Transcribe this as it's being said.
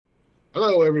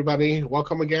Hello, everybody.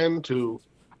 Welcome again to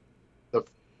the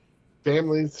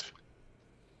families.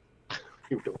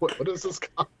 What is this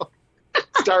called?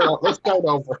 Let's start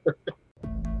over.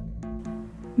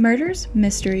 Murders,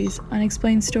 mysteries,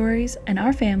 unexplained stories, and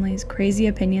our family's crazy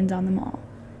opinions on them all.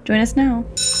 Join us now.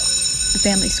 The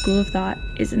Family School of Thought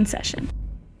is in session.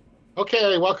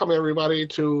 Okay, welcome everybody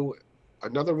to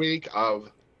another week of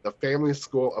the Family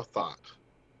School of Thought.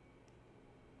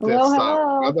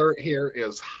 Hello. Weather here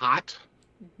is hot.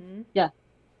 Mm-hmm. Yeah,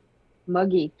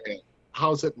 muggy.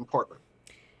 How's it in Portland?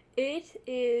 It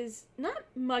is not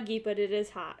muggy, but it is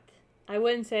hot. I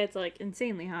wouldn't say it's like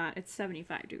insanely hot. It's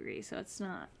 75 degrees, so it's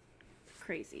not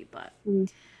crazy, but you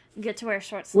get to wear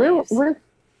short sleeves. We're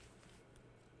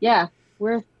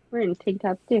in tank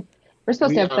tops too. We're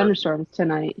supposed to have thunderstorms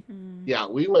tonight. Yeah,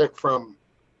 we went from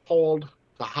cold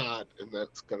to hot, and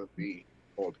that's going to be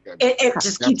cold again. It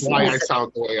just keeps. That's why I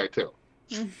sound the way I do.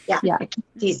 Yeah. It keeps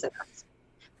teasing us.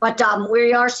 But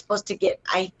we are supposed to get.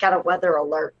 I got a weather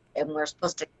alert, and we're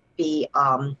supposed to be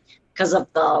because of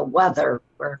the weather.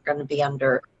 We're going to be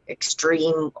under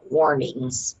extreme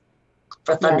warnings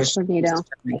for thunderstorms.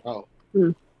 Oh,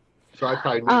 so I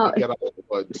probably need to get out of the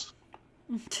woods.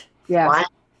 Yeah. What?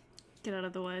 Get out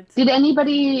of the woods. Did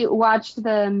anybody watch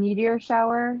the meteor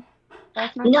shower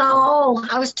last night? No,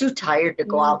 I was too tired to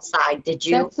go outside. Did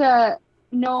you?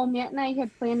 No, Matt and I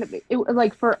had planned it.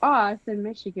 Like for us in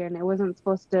Michigan, it wasn't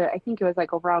supposed to. I think it was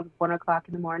like around 1 o'clock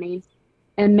in the morning,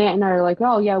 and Matt and I are like,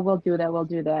 "Oh yeah, we'll do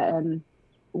that, and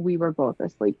we were both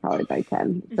asleep probably by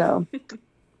 10. So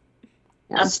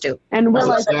That's stupid. And we're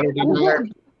like, Saturday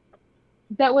night.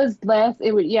 that was last.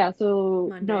 It was So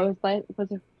Monday. no, it was last.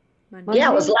 Was it? Monday.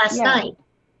 Yeah, it was last night.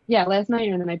 Yeah, last night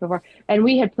or the night before. And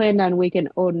we had planned on waking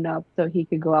Odin up so he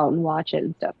could go out and watch it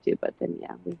and stuff too. But then,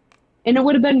 and it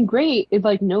would have been great if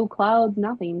like no clouds,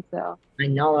 nothing. So I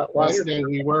know it was. Saturday,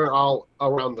 we were all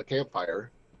around the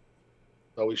campfire,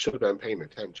 so we should have been paying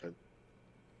attention.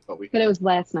 But it was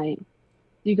last night.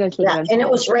 You guys would Yeah, have and it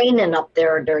was raining up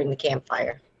there during the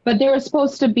campfire. But there was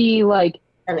supposed to be like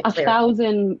And it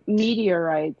 1,000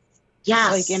 meteorites.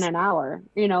 Yes. Like in an hour,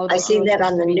 I seen that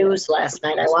on the news last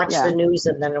night. I watched the news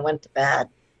and then I went to bed.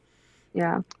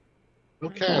 Yeah.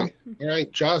 Okay. All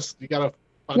right, Jess, you got a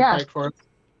fun fact for us?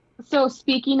 So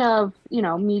speaking of,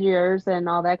 meteors and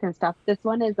all that kind of stuff, this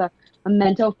one is a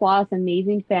mental floss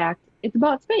amazing fact. It's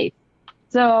about space.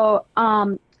 So,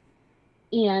 and,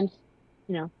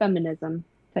 feminism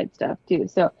type stuff too.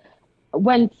 So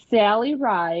when Sally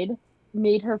Ride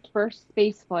made her first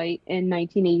space flight in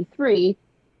 1983,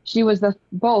 she was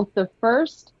both the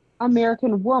first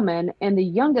American woman and the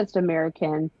youngest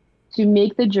American to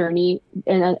make the journey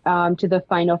to the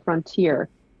final frontier,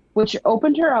 which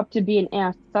opened her up to being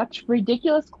asked such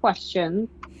ridiculous questions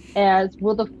as,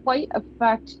 will the flight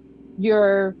affect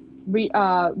your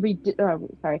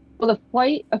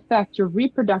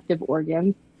reproductive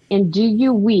organs, and do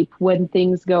you weep when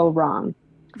things go wrong?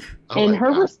 And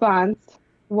her response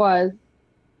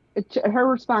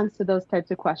to those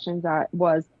types of questions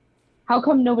was, how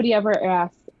come nobody ever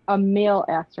asked a male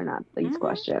astronaut these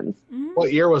questions?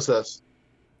 What year was this?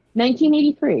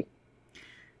 1983.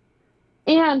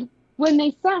 And when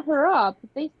they sent her up,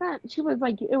 it was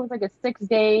like a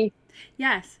 6-day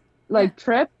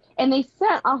trip, and they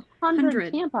sent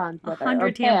 100 tampons with her.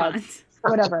 100 tampons. Pads,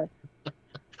 whatever.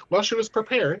 Well, she was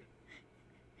prepared.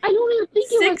 I don't even think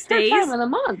it 6 was her days. time of the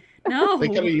month. No. They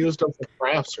could have used them for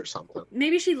crafts or something.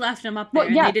 Maybe she left them up there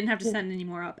and they didn't have to send any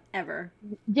more up ever.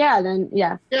 Yeah, then,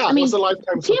 yeah. Yeah, it was a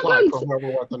lifetime supply for whoever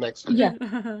went the next time. Yeah.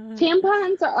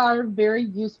 Tampons are very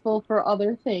useful for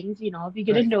other things. If you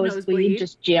get a nosebleed,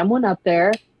 just jam one up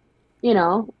there.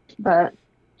 But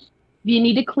if you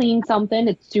need to clean something,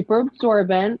 it's super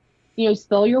absorbent.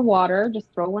 Spill your water,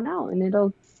 just throw one out and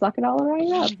it'll suck it all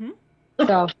right up.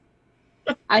 So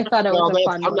I thought it was a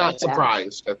fun I'm not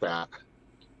surprised at that.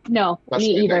 No,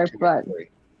 me either, but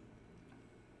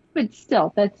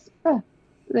still, that's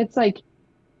like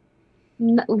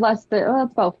less than,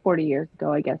 that's about 40 years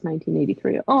ago, I guess,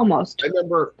 1983, almost. I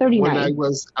remember 39. When I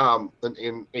was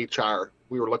in HR,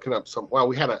 we were looking up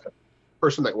we had a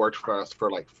person that worked for us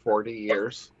for like 40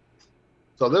 years.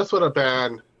 So this would have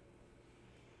been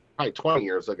probably 20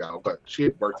 years ago, but she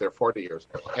had worked there 40 years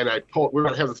ago. And we were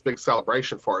going to have this big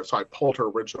celebration for her, so I pulled her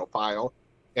original file.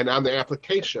 And on the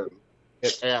application,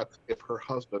 it asked if her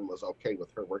husband was okay with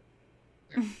her working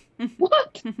there.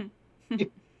 What?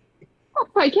 Oh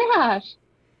my gosh.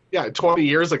 Yeah, 20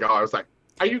 years ago, I was like,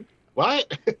 are you,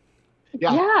 what?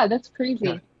 Yeah, that's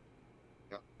crazy.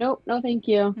 Yeah. Nope, no thank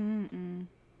you. Mm-mm.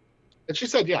 And she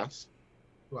said yes.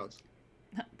 She was.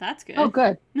 That's good. Oh,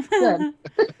 good. Good.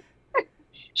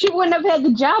 She wouldn't have had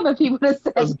the job if he would have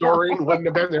said Because no. Doreen wouldn't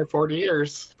have been there 40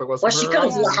 years if it wasn't Well, for she her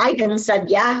could have husband. lied and said,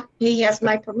 yeah, he has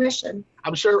my permission.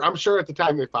 I'm sure at the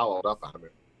time they followed up on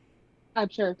it. I'm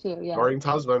sure too, yeah. Doreen's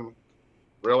husband,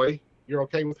 really? You're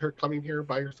okay with her coming here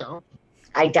by herself?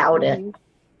 I doubt it. Mhm.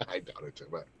 I doubt it too,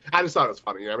 but I just thought it was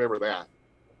funny. I remember that.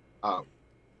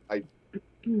 I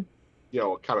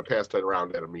kind of passed it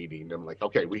around at a meeting. I'm like,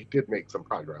 okay, we did make some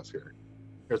progress here.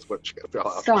 Here's what fell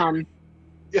out. Some.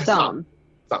 Yeah, Some.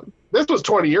 some. This was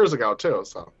 20 years ago too,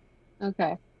 so.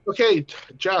 Okay. Okay,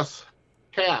 Jess,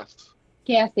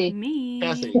 Cassie. Me.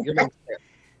 Cassie, your name's Cass.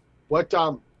 What?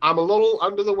 I'm a little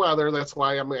under the weather. That's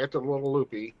why I'm acting a little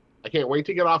loopy. I can't wait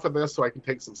to get off of this so I can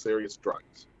take some serious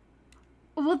drugs.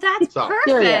 Well, that's So-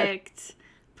 perfect.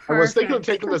 I was thinking of Perfect.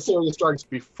 taking the serious drugs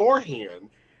beforehand.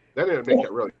 Then it would make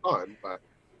it really fun, but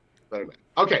better not.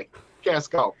 Okay, Cass,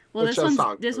 go. Well, What's this your one's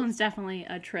song? this one's definitely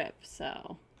a trip.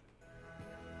 So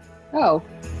Oh,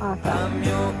 awesome. I'm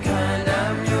your kind,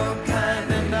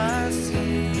 and I see.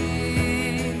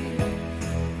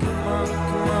 Come on,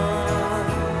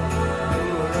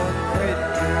 you're a great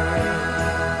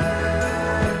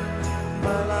girl.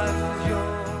 My life is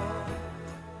yours.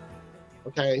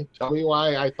 Okay, tell me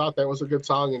why I thought that was a good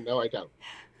song and no, I don't.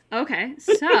 okay,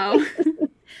 so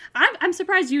I'm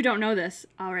surprised you don't know this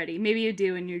already. Maybe you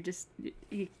do, and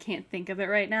you can't think of it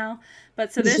right now.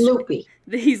 But so He's this loopy.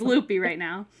 he's loopy right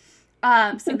now.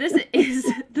 So this is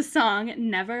the song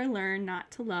 "Never Learn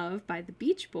Not to Love" by the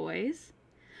Beach Boys,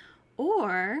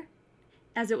 or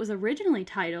as it was originally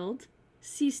titled,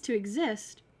 "Cease to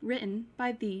Exist," written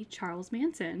by the Charles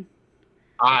Manson.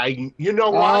 You know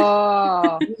what?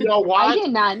 Oh, You know I what?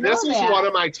 did not know This is that. one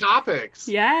of my topics.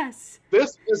 Yes.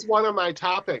 This is one of my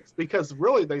topics because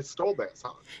really they stole that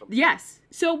song. Yes.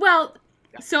 So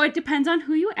so it depends on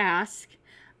who you ask.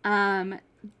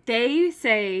 They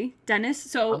say Dennis.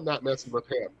 So I'm not messing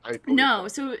with him. I believe no.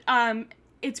 that. So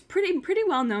it's pretty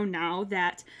well known now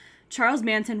that Charles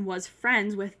Manson was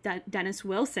friends with Dennis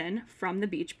Wilson from the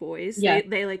Beach Boys. Yeah.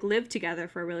 They like lived together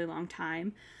for a really long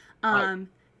time. Right.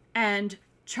 And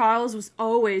Charles was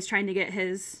always trying to get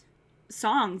his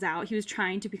songs out. He was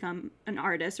trying to become an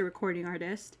artist, a recording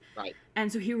artist. Right.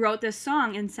 And so he wrote this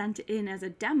song and sent it in as a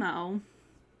demo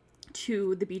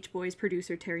to the Beach Boys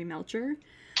producer Terry Melcher.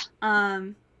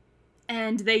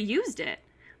 And they used it.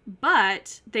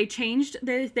 But they changed,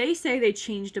 they say they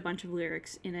changed a bunch of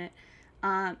lyrics in it.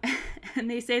 And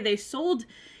they say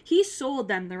he sold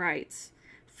them the rights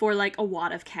for like a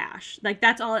wad of cash. Like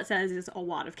that's all it says is a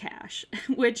wad of cash,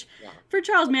 which for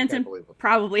Charles Manson believe it.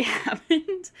 probably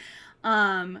happened.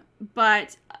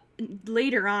 But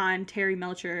later on, Terry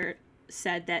Melcher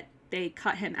said that they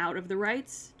cut him out of the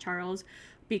rights, Charles,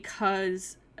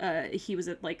 because he was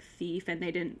a like thief and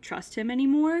they didn't trust him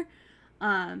anymore.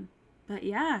 But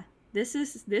yeah, this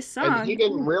song. And he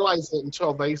didn't realize it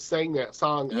until they sang that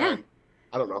song Yeah. on,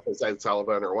 I don't know if it was Ed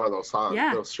Sullivan or one of those songs,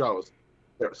 Yeah. those shows.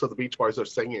 So the Beach Boys are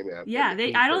singing it. Yeah, And they.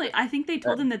 he I heard don't. it. I think they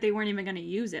told him that they weren't even going to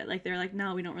use it. Like they're like,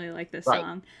 no, we don't really like this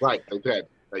song. Right, they did.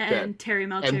 They And did. Terry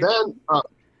Melcher. And then,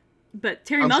 But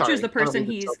Terry I'm Melcher is sorry, the I don't person mean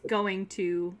to he's jump in. going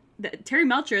to. Terry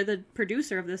Melcher, the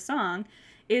producer of this song,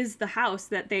 is the house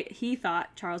that he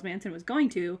thought Charles Manson was going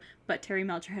to, but Terry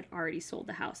Melcher had already sold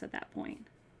the house at that point.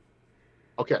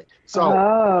 okay, so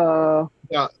Oh.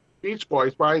 Beach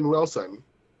Boys, Brian Wilson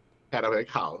had a big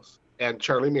house, and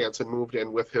Charlie Manson moved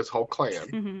in with his whole clan,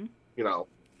 Mm-hmm.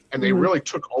 And they Mhm. really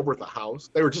took over the house.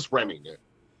 They were just renting it,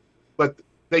 but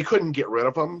they couldn't get rid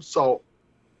of them, so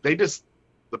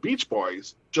the Beach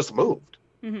Boys just moved.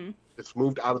 Mm-hmm. Just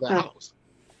moved out of the Oh. house,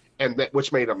 and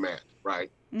which made them mad,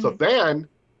 right? Mm-hmm. So then,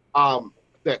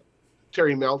 that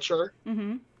Terry Melcher,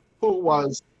 Mm-hmm. who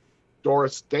was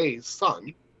Doris Day's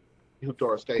son, who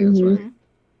Doris Day is, Mhm. right?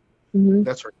 Mhm.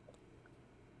 That's right.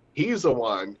 He's the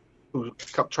one who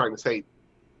kept trying to say,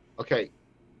 okay,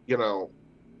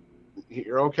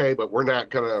 you're okay, but we're not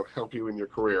going to help you in your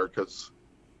career because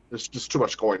there's just too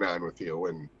much going on with you.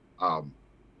 And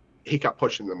he kept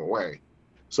pushing them away.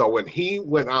 So when he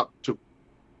went up to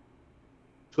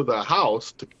the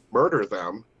house to murder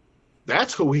them,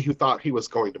 that's who he thought he was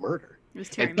going to murder. It was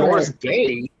Terry And Melcher.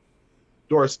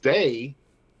 Doris Day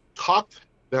talked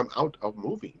them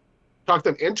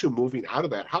into moving out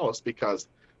of that house because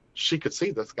she could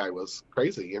see this guy was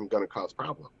crazy and going to cause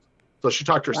problems. So she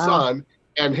talked her Wow. son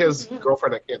and his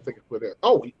girlfriend. I can't think of what it.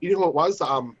 Oh, you know what it was?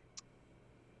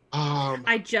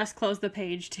 I just closed the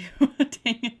page too.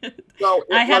 Dang it. No,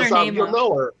 it I had was, her name you'll up.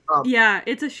 know her. Yeah,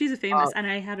 she's a famous, and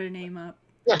I had her name up.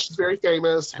 Yeah, she's very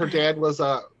famous. Her dad was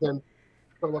then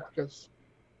Philipus.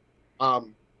 I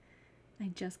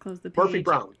just closed the page. Murphy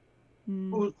Brown. Mm,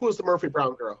 Who was the Murphy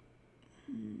Brown girl?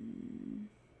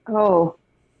 Oh,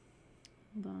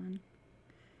 Hold on.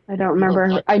 I don't You know,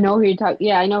 remember. I know who you're talking.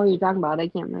 Yeah, I know who you're talking about. I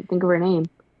can't think of her name.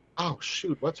 oh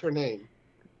shoot, what's her name?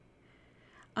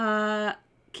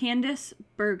 Candace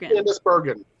Bergen. Candice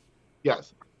Bergen.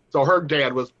 Yes. So her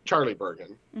dad was Charlie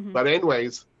Bergen. Mhm. But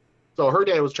anyways, so her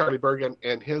dad was Charlie Bergen,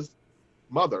 and his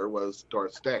mother was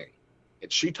Doris Day,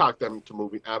 and she talked them to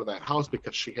moving out of that house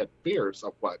because she had fears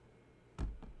of what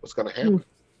was going to happen.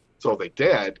 So they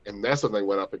did, and that's when they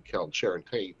went up and killed Sharon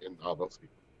Tate and all those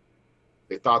people.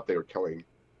 They thought they were killing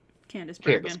Candace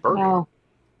Bergen. Candice Bergen. Wow,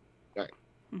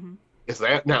 Mhm. Is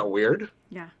that not weird?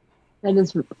 Yeah. that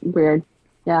is weird.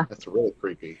 Yeah. That's really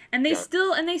creepy. And they Yeah.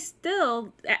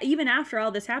 still, even after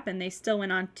all this happened, they still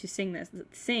went on to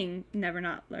sing "Never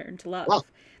Not Learn to Love." Well,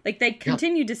 Like they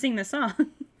continued to sing the song.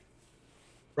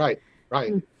 Right.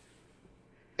 And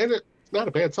it's not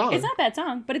a bad song. It's not a bad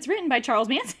song, but it's written by Charles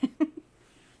Manson.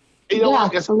 You know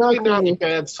what? Yeah, It's a little really not a creepy.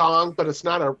 bad song, but it's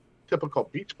not a typical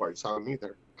Beach Boys song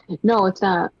either. No, it's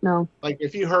not. No. Like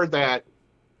if you heard that,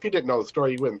 if you didn't know the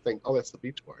story, you wouldn't think, "Oh, that's the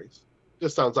Beach Boys."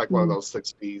 Just sounds like one of those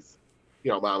 '60s,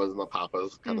 Mamas and the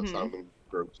Papas kind of sounding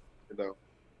groups,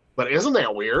 But isn't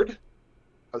that weird?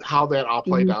 How that all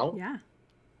played out? Yeah.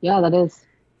 Yeah, that is.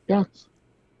 Yeah. Yes.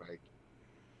 Right.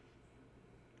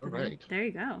 All right. There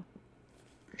you go.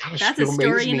 Gosh, That's a you amaze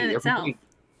story in me and every itself. week.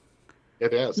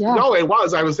 It is. Yeah. No, it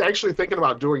was. I was actually thinking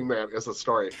about doing that as a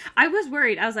story. I was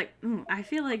worried. I was like, I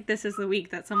feel like this is the week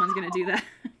that someone's going to do that.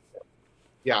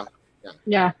 Yeah.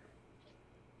 Yeah.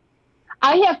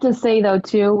 I have to say though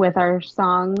too, with our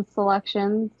song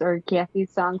selections or Kathy's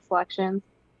song selections,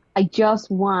 I just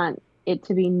want it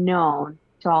to be known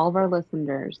to all of our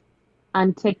listeners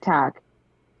on TikTok.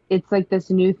 It's like this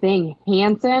new thing.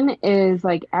 Hanson is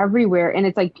like everywhere, and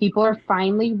it's like people are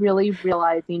finally really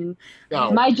realizing. No,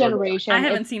 My generation. I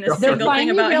haven't seen a they're single thing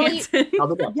finally about really- Hanson.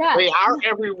 Yeah. They are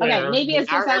everywhere. Okay, maybe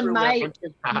it's They just are on everywhere on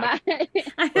TikTok. I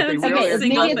But haven't they seen really a are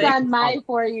single maybe it's thing. on my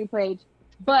For You page.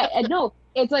 But no,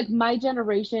 it's like my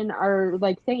generation are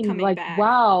like saying Coming like, back.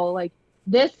 wow, like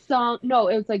this song. No,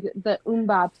 it was like the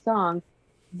Bop song.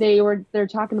 They're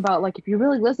talking about like if you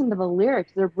really listen to the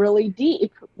lyrics, they're really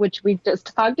deep, which we just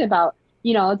talked about.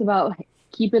 It's about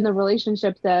keeping the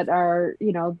relationships that are,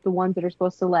 the ones that are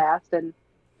supposed to last and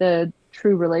the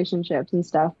true relationships and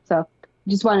stuff. So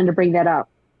just wanted to bring that up.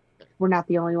 We're not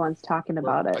the only ones talking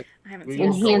about it. I haven't We seen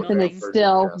a will And go single Hanson with is that thing.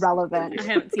 still version, yes. relevant. I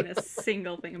haven't seen a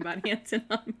single thing about Hanson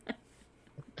on that.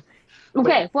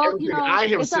 Okay, well, everything I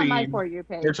have it's on my seen, For You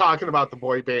page. They're talking about the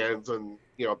boy bands and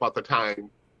about the time,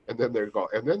 and then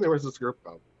and then there was this group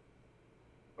called,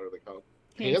 what are they called?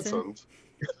 Hanson. Hansons.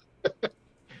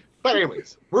 But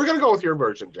anyways, we're gonna go with your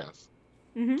version, Jess.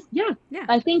 Yeah. Yeah.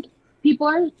 I think people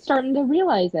are starting to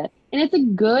realize it. And it's a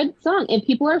good song. And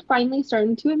people are finally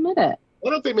starting to admit it.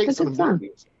 Why don't they make It's a some good song.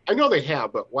 movies? I know they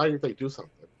have, but why don't they do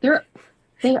something? They're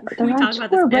We on talk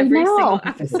about tour this right every now. single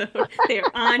episode.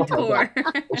 They're on tour.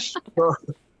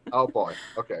 Oh boy.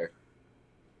 Okay.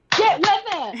 Get with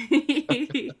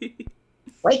it.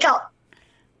 Wake up.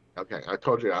 Okay. I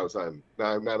told you I was on. No,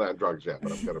 I'm not on drugs yet,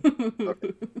 but I'm gonna.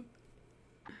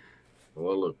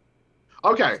 Okay.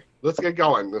 Okay, let's get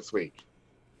going this week.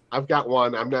 I've got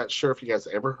one. I'm not sure if you guys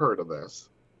ever heard of this,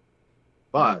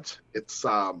 but it's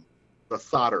the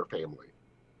Sodder family.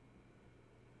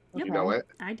 Yep. You know it?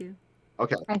 I do.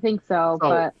 Okay. I think so, So,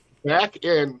 but back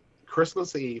in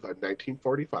Christmas Eve of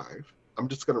 1945, I'm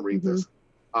just going to read this.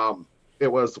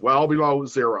 It was well below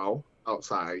zero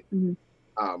outside, and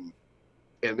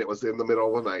it was in the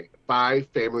middle of the night. 5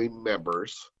 family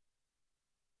members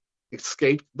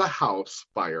escaped the house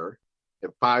fire,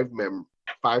 and 5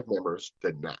 members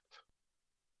did not.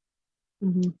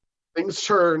 Things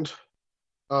turned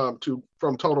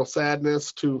from total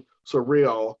sadness to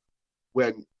surreal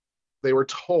when they were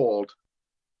told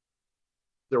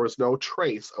there was no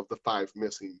trace of the 5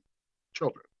 missing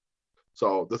children.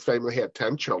 So this family had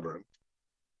 10 children.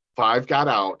 5 got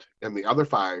out, and the other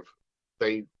 5,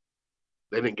 they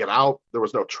didn't get out. There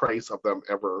was no trace of them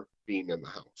ever being in the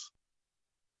house.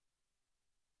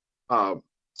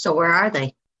 So where are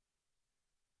they?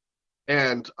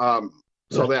 And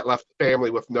so that left the family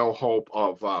with no hope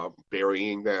of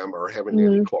burying them or having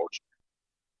any closure.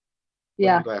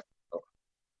 yeah. We're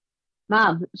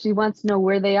Mom, she wants to know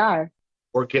where they are.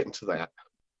 getting to that.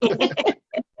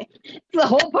 It's the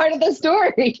whole part of the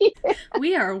story.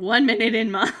 We are 1 minute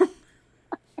in, Mom.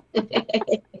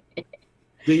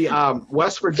 The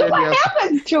West So Virginia what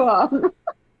happens to them?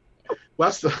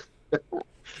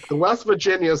 the West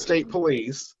Virginia State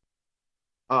Police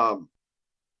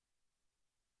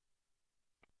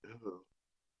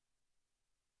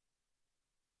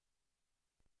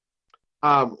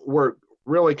were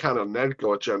really kind of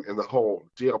negligent in the whole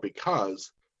deal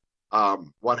because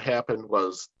what happened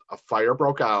was a fire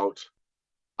broke out.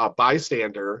 A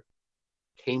bystander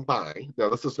came by. Now,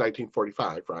 this is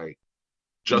 1945, right?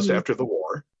 Just Mhm. after the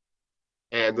war.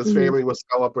 And this Mhm. family was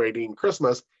celebrating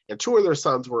Christmas, and two of their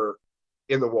sons were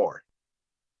in the war.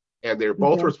 And they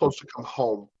both Okay. were supposed to come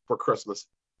home for Christmas,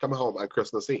 come home on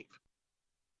Christmas Eve.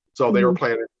 So they were Mhm.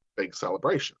 planning a big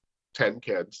celebration. 10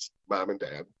 kids, mom and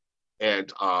dad.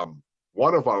 And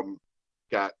one of them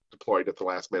got deployed at the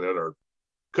last minute or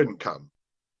couldn't come.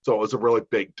 So it was a really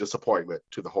big disappointment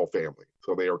to the whole family.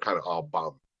 So they were kind of all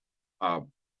bummed.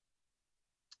 Um,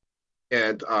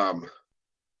 and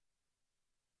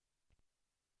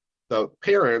the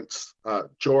parents,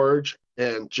 George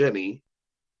and Jenny,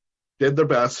 did their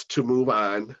best to move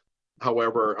on.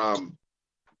 However,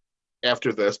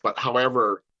 after this, but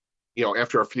however,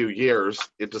 after a few years,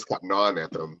 it just got gnawing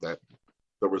at them that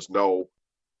there was no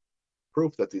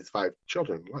proof that these 5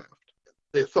 children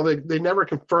left. So they never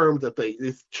confirmed that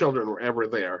these children were ever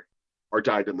there or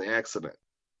died in the accident.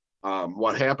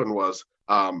 What happened was,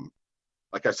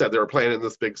 like I said, they were planning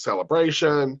this big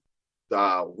celebration.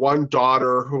 One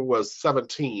daughter who was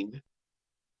 17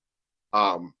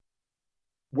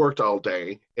 worked all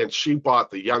day, and she bought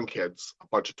the young kids a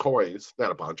bunch of toys,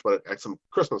 not a bunch, but some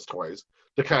Christmas toys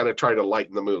to kind of try to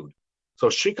lighten the mood. So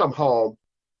she come home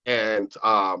and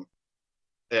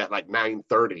at like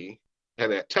 9:30,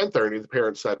 and at 10:30 the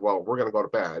parents said, well, we're going to go to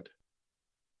bed,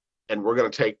 and we're going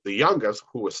to take the youngest,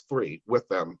 who was 3, with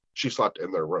them. She slept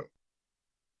in their room.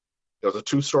 It was a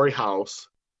 2-story house,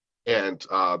 and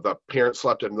the parents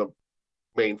slept in the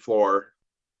main floor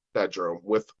bedroom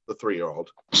with the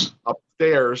 3-year-old.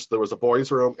 Upstairs, there was a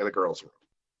boys' room and a girls' room.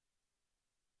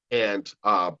 And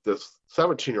this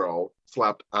 17-year-old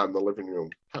slept on the living room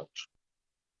couch.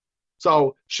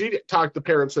 So she talked the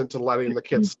parents into letting the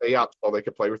kids stay up so they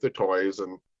could play with their toys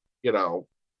and,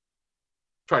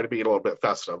 try to be a little bit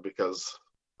festive because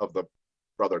of the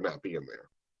brother not being there.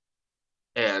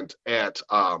 And at,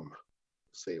 let's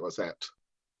see, it was at,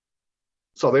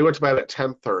 so they went to bed at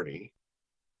 10:30.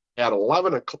 At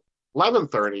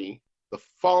 11:30, the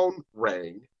phone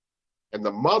rang, and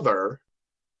the mother,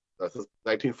 this is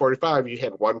 1945, you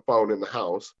had one phone in the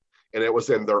house, and it was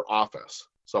in their office.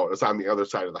 So it was on the other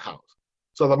side of the house.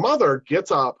 So the mother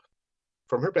gets up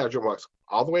from her bedroom, walks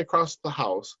all the way across the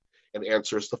house, and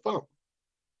answers the phone.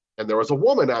 And there was a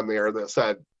woman on there that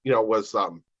said,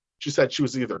 she said she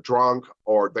was either drunk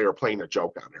or they were playing a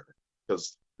joke on her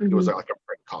because it was like a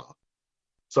prank call.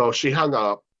 So she hung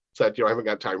up, said, I haven't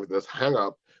got time for this, hung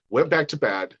up, went back to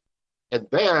bed. And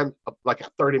then, like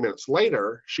 30 minutes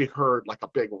later, she heard like a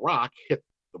big rock hit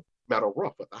the metal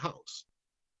roof of the house.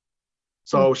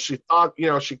 So she thought,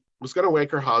 she was going to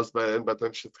wake her husband, but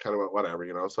then she kind of went,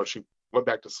 whatever, so she went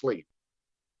back to sleep.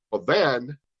 Well,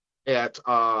 then at,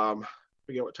 I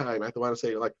forget what time, I want to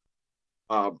say like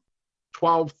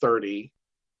 12:30,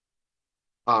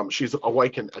 she's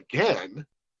awakened again,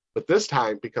 but this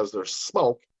time because there's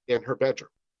smoke in her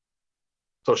bedroom.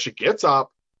 So she gets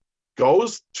up,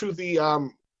 goes to the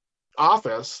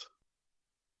office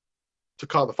to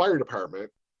call the fire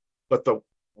department, but the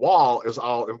wall is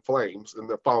all in flames, and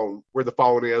the phone, where the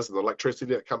phone is and the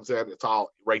electricity that comes in, it's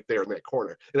all right there in that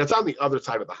corner. And it's on the other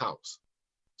side of the house.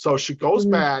 So she goes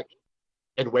back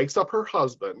and wakes up her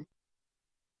husband,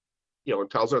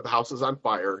 and tells her the house is on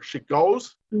fire. She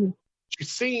goes,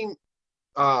 she's seen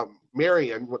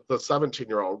Marion, with the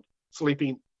 17-year-old,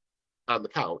 sleeping on the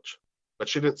couch, but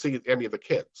she didn't see any of the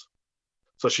kids.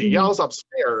 So she yells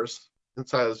upstairs and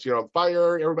says,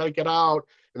 fire, everybody get out.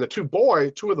 And two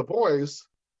of the boys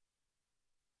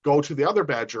go to the other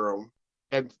bedroom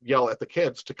and yell at the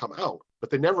kids to come out, but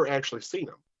they never actually seen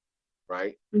them,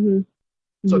 right?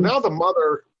 So now the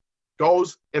mother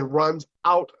goes and runs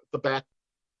out the back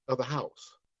of the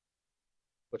house,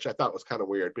 which I thought was kind of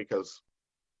weird because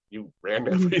you ran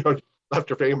there,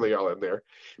 left your family all in there.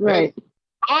 Right. And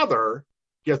father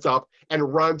gets up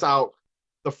and runs out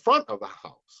the front of the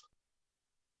house.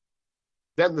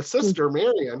 Then the sister,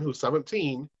 Marion, who's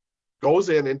 17, goes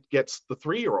in and gets the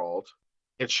 3-year-old,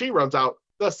 and she runs out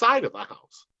the side of the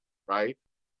house, right?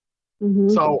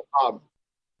 So,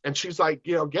 and she's like,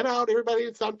 get out, everybody,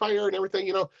 it's on fire and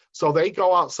everything, So they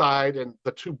go outside, and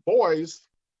the 2 boys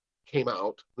came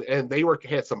out, and they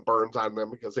had some burns on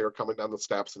them because they were coming down the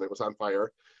steps and it was on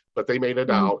fire, but they made it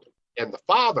out. And the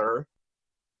father,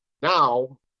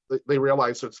 now they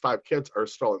realize there's 5 kids are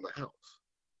still in the house.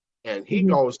 And he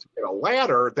goes to get a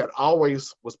ladder that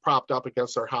always was propped up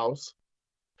against their house.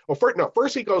 Well,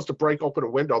 first he goes to break open a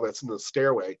window that's in the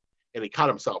stairway, and he cut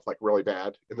himself like really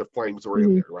bad, and the flames were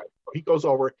in there, right? So he goes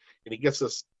over and he gets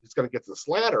this. He's going to get this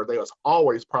ladder that was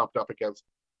always propped up against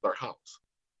their house,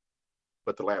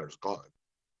 but the ladder's gone.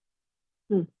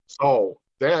 So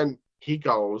then he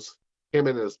goes, him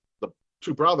and the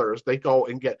two brothers, they go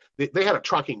and they had a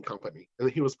trucking company, and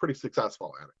he was pretty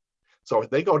successful at it. So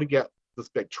they go to get this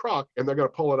big truck, and they're going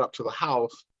to pull it up to the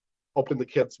house, hoping the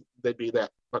kids, they'd be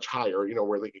that much higher,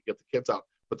 where they could get the kids out.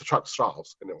 But the truck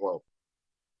stalls, and it won't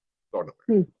go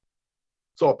nowhere.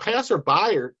 So a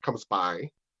passerby comes by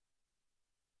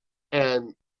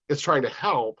and is trying to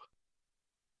help.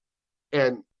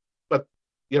 But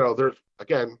there's,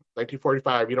 again,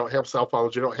 1945, you don't have cell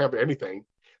phones, you don't have anything.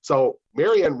 So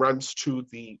Marion runs to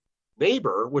the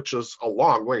neighbor, which is a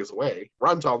long ways away,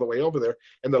 runs all the way over there,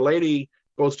 and the lady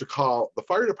goes to call the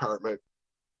fire department.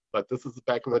 But this is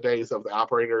back in the days of the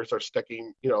operators are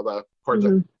sticking, the cords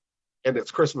in, and it's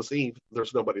Christmas Eve.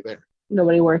 There's nobody there.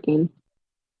 Nobody working.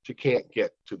 She can't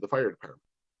get to the fire department.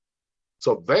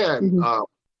 So then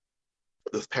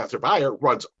this passerby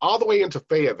runs all the way into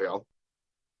Fayetteville.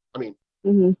 I mean,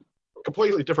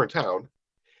 completely different town.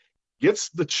 Gets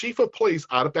the chief of police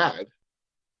out of bed.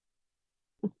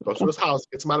 Goes to his house,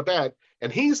 gets him out of bed,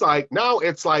 and he's like, now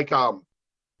it's like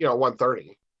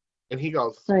 1:30, and he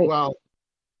goes, well,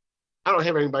 I don't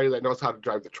have anybody that knows how to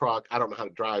drive the truck. I don't know how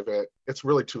to drive it. It's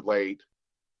really too late.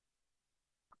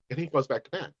 And he goes back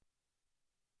to bed.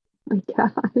 Oh my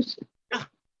gosh. Yeah.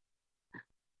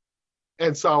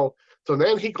 And so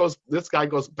then this guy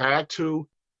goes back to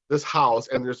this house,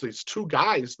 and there's these two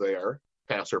guys there,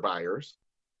 passerbyers,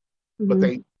 but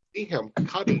they see him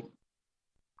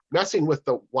messing with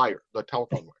the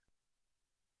telephone wire,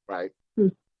 right?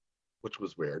 Which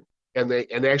was weird. And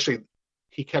actually,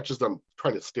 he catches them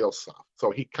trying to steal stuff.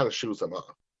 So he kind of shoos them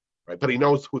off, right? But he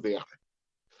knows who they are.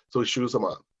 So he shoos them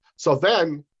off. So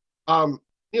then,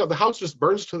 the house just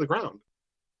burns to the ground.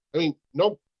 I mean,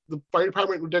 no, the fire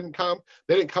department didn't come.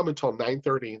 They didn't come until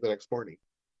 9:30 the next morning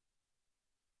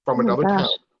from another town.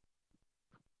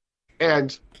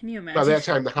 And can you imagine? By that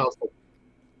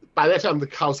time, the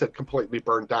house had completely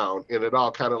burned down, and it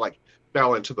all kind of like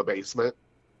fell into the basement,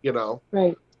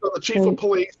 Right. So the chief of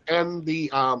police and the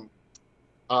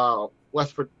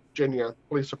West Virginia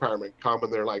Police Department come,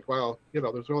 and they're like, well,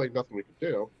 there's really nothing we can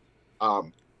do.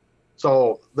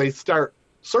 So they start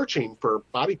searching for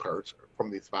body parts from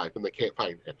these five, and they can't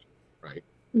find any, right?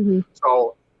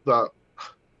 So the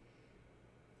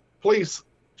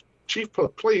chief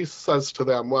of police says to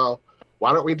them, well,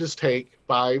 why don't we just take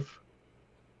 5,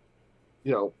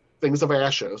 things of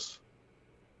ashes,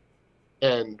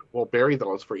 and we'll bury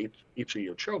those for each of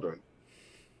your children.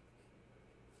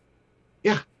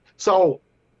 Yeah. So,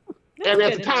 That's and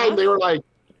at the time they were like,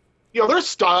 they're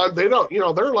stunned. They don't,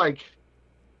 they're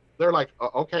like,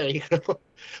 okay.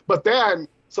 But then,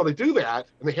 so they do that,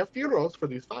 and they have funerals for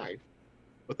these 5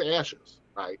 with the ashes,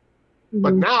 right?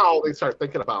 But now they start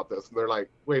thinking about this, and they're like,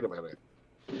 wait a minute.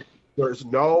 There's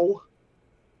no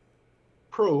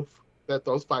proof that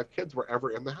those 5 kids were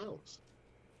ever in the house.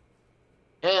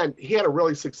 And he had a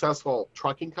really successful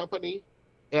trucking company,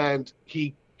 and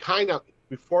he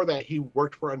before that, he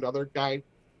worked for another guy,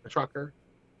 a trucker,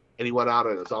 and he went out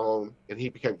on his own, and he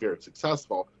became very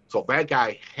successful. So that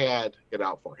guy had it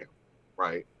out for him,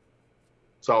 right?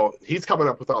 So he's coming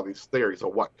up with all these theories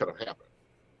of what could have happened.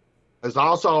 There's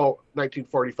also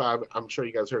 1945, I'm sure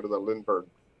you guys heard of the Lindbergh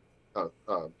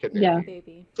kidnapping. Yeah.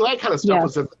 Baby. So that kind of stuff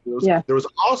was in the news. Yeah. There was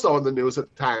also in the news at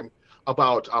the time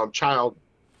about child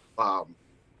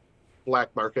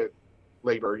black market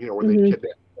labor, where they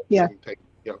kidnap and take,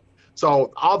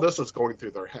 So all this is going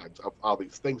through their heads of all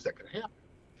these things that could happen.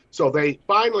 So they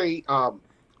finally,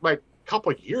 like a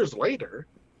couple of years later,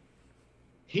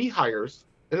 he hires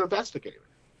an investigator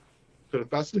to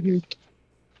investigate.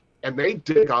 And they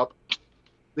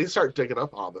start digging up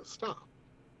all this stuff.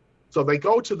 So they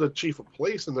go to the chief of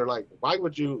police, and they're like, why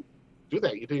would you do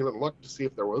that? You didn't even look to see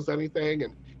if there was anything.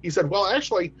 And he said, well,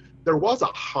 actually, there was a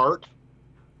heart,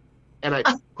 and I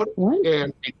put it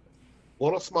in a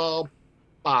little small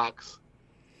box,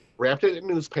 wrapped it in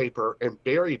newspaper, and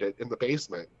buried it in the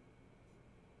basement.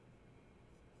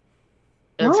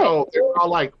 And so they're all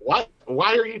like, what?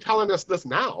 Why are you telling us this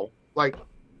now? Like,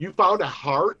 you found a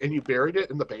heart and you buried it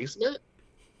in the basement?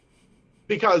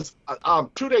 Because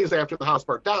 2 days after the house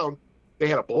burnt down, they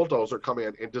had a bulldozer come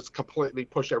in and just completely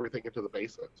push everything into the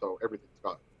basement. So everything's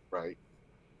gone, right?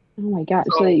 Oh my God.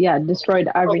 So destroyed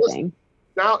everything.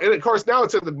 Now, and of course, now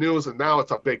it's in the news, and now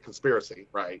it's a big conspiracy,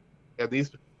 right? And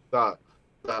the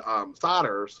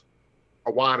Sodders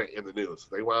want it in the news.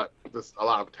 They want a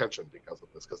lot of attention because of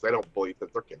this, because they don't believe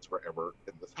that their kids were ever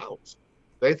in this house.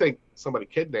 they think somebody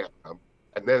kidnapped them,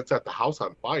 and then set the house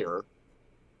on fire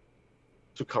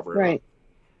to cover it up.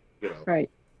 You know. Right.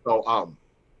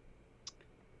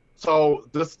 So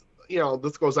this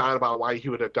this goes on about why he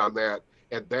would have done that,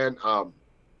 and then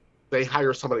they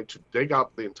hire somebody to dig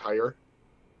up the entire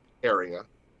area,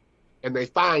 and they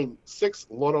find 6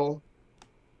 little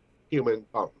human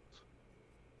bones.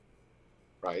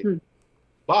 Right,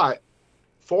 but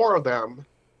 4 of them,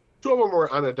 2 of them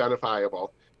were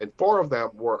unidentifiable, and 4 of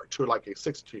them were to like a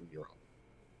 16-year-old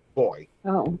boy.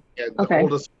 Oh. And the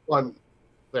oldest one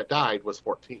that died was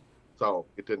 14, so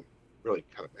it didn't really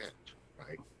kind of match,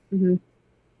 right? Mm-hmm.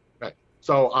 Right.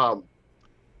 So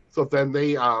so then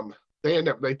they end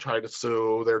up, they try to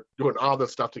sue. They're doing all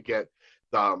this stuff to get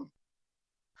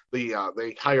they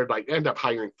end up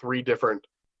hiring 3 different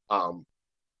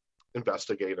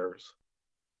investigators,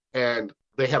 and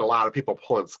they had a lot of people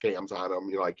pulling scams on them.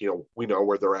 We know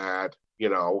where they're at.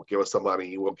 Give us some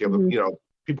money. We'll give them.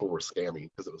 People were scamming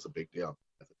because it was a big deal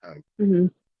at the time.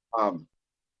 Mm-hmm.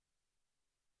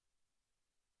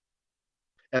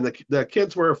 And the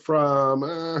kids were from,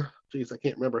 I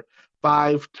can't remember,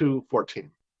 5 to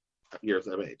 14 years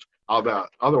of age. All the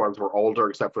other ones were older,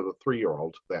 except for the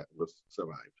 3-year-old that was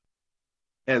survived.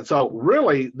 And so,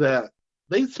 really,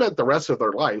 they spent the rest of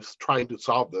their lives trying to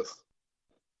solve this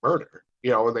murder.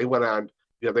 And they went on.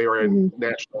 They were in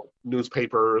national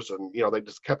newspapers, and they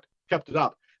just kept it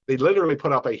up. They literally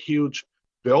put up a huge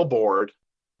billboard.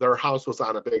 Their house was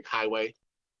on a big highway,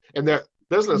 and their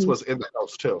business was in the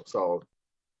house too. So,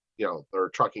 their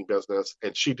trucking business,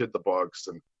 and she did the books,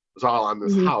 and it was all on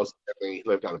this house, and they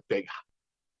lived on a big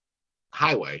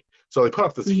highway. So they put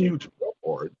up this huge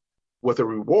billboard with a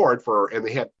reward and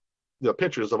they had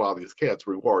pictures of all these kids,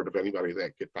 reward of anybody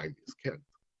that could find these kids.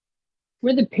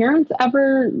 Were the parents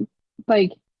ever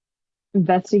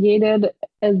investigated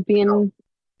as being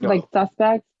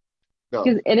suspects? No.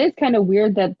 Because it is kind of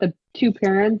weird that the 2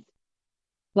 parents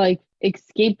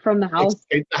escaped from the house.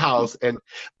 Escaped the house, and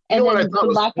then what I thought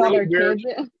was left all really their weird,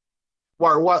 kids.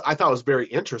 what I thought was very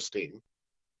interesting,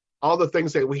 all the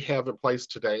things that we have in place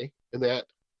today, and that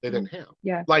they didn't have.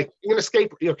 Yeah. You're gonna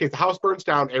escape. Okay, the house burns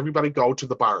down. Everybody go to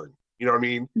the barn. You know what I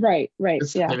mean? Right. They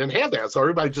didn't have that, so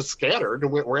everybody just scattered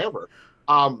and went wherever.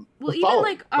 Well,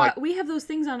 even we have those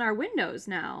things on our windows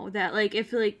now that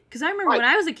if because I remember when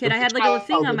I was a kid, I had a little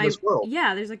thing on my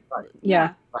there's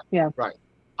right.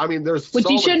 I mean, there's which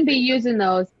so you shouldn't many be using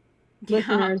those,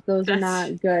 listeners. Those are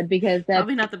not good, because that's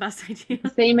probably not the best idea.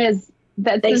 Same as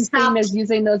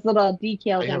using those little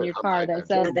decals on your car that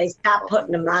says they stopped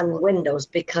putting them on windows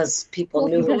because people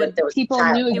knew that there was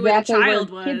knew exactly where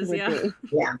the kids would be.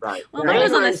 Yeah, right. Well, mine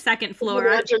was on the 2nd floor.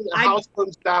 Imagine the house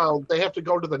burns down. They have to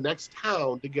go to the next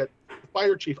town to get the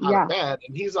fire chief out of bed,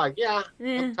 and he's like,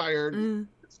 I'm tired.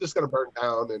 It's just going to burn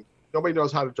down, and nobody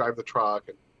knows how to drive the truck,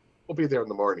 and we'll be there in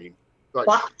the morning.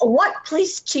 What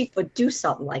police chief would do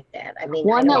something like that? I mean,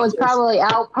 one that was probably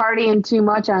out partying too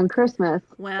much on Christmas.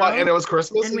 Well, and it was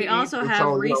Christmas. And we also have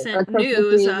recent Christmas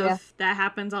news Eve, of that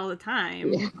happens all the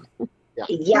time.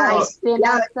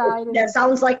 That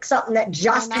sounds like something that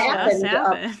just happened.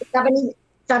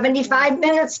 75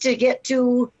 minutes to get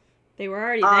to. They were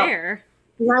already there.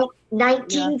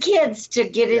 19 kids to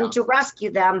get in to rescue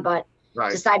them, but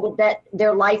decided that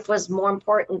their life was more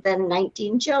important than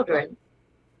 19 children.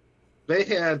 They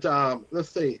had, let's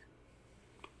see.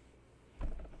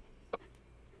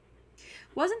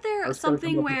 Wasn't there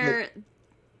something where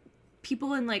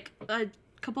people in a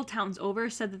couple towns over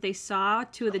said that they saw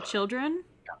 2 of the children?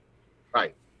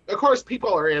 Right. Of course,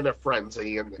 people are in a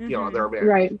frenzy, and they're married.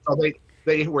 Right. So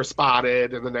they were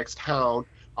spotted in the next town.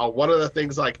 One of the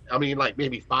things,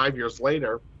 maybe 5 years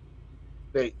later,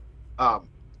 there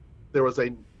was a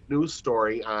news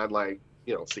story on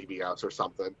CBS or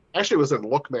something. Actually, it was in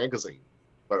Look magazine,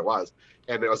 but it was,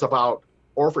 and it was about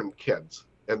orphan kids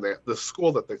and the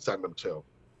school that they send them to.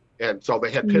 And so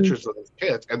they had pictures of these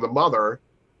kids, and the mother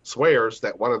swears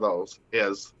that one of those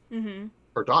is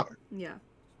her daughter. Yeah.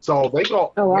 So they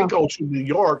go to New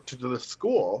York to the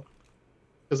school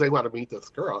because they want to meet this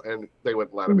girl, and they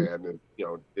wouldn't let them in, and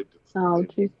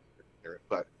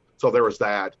but so there was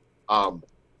that.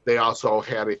 They also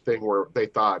had a thing where they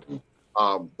thought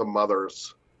the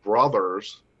mother's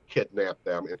brothers kidnapped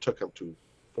them and took them to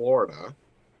Florida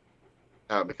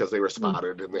because they were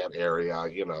spotted in that area,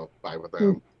 by with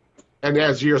them. And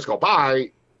as years go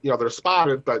by, they're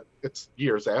spotted, but it's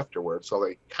years afterwards, so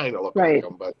they kind of look like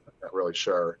them, but I'm not really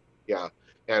sure. Yeah.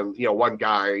 And, one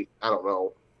guy, I don't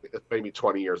know, maybe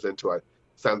 20 years into it,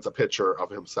 sends a picture of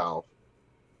himself,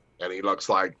 and he looks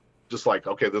like,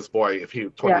 okay, this boy, if he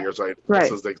 20 years later,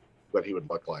 this is what he would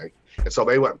look like. And so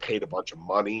they went and paid a bunch of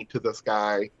money to this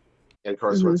guy. And of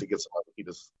course, once he gets the money, he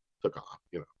just took off,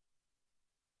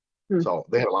 So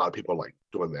they had a lot of people like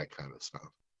doing that kind of stuff.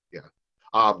 Yeah.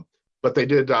 But they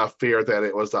did fear that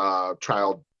it was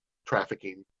child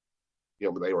trafficking.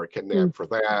 They were kidnapped for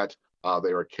that.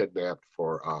 They were kidnapped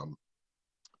for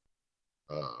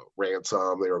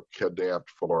ransom. They were kidnapped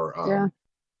for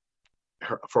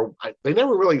they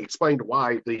never really explained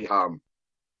why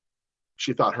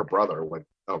she thought her brother would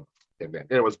kidnap.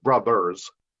 And it was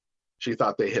brothers. She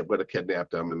thought they would have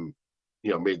kidnapped them and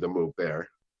made them move there.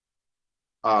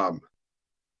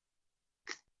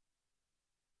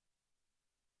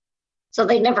 So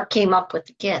they never came up with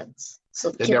the kids.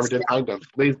 So they never did find them.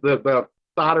 The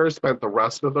Sodders spent the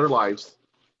rest of their lives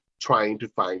trying to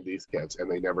find these kids, and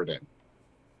they never did.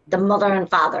 The mother and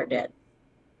father did.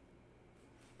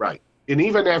 Right. And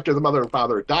even after the mother and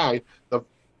father died, the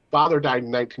father died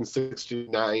in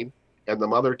 1969, and the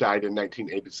mother died in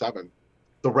 1987.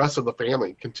 The rest of the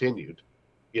family continued,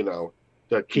 to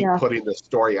keep putting this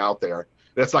story out there.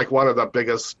 And it's like one of the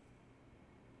biggest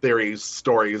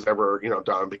stories ever,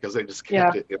 done, because they just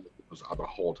kept it in the news the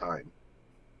whole time.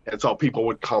 And so people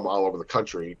would come all over the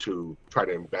country to try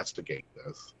to investigate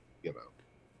this,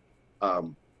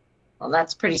 Well,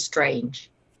 that's pretty strange.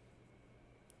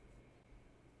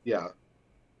 Yeah.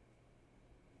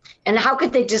 And how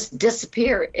could they just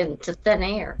disappear into thin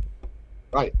air?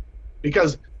 Right.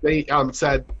 Because they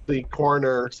the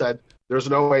coroner said there's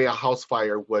no way a house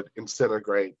fire would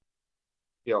incinerate,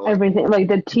 everything, like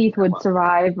the teeth would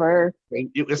survive, or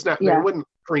it's not. They wouldn't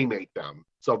cremate them,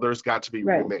 so there's got to be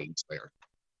remains there.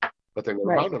 But they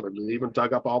never found them, and they even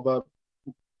dug up all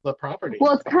the property.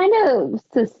 Well, it's kind of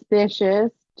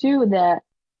suspicious too that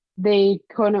they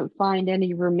couldn't find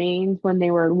any remains when they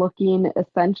were looking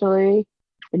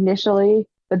initially,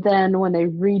 but then when they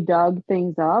redug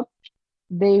things up,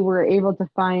 they were able to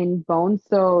find bones.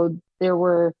 So there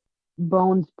were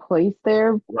bones placed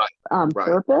there on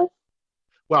purpose.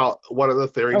 Well, one of the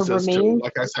theories is too,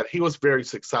 like I said, he was very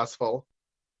successful,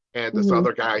 and this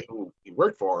other guy who he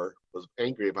worked for was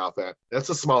angry about that. That's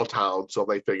a small town, so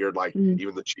they figured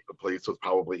even the chief of police was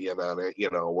probably in on it.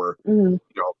 Where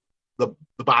the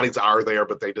bodies are there,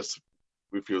 but they just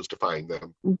refuse to find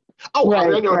them. Oh,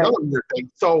 I know another weird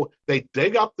thing. So they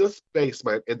dig up this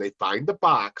basement and they find the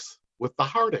box with the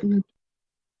heart in it.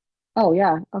 Oh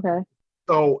yeah, okay.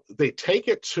 So they take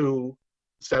it to,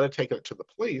 instead of taking it to the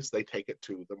police, they take it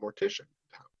to the mortician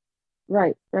in town.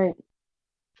 Right.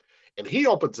 And he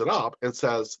opens it up and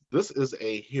says, "This is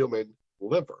a human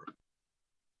liver,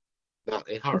 not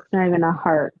a heart." It's not even a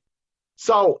heart.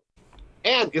 So,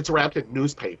 and it's wrapped in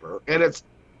newspaper, and it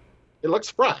looks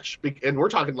fresh, and we're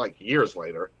talking like years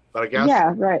later. But I guess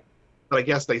But I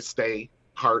guess they stay,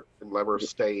 heart and liver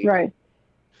stay. Right.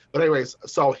 But anyways,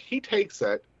 so he takes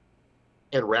it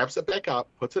and wraps it back up,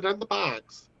 puts it in the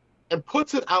box, and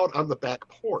puts it out on the back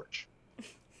porch.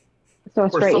 So a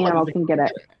stray animal can get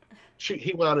it.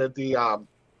 He wanted the,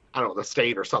 the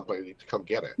state or something to come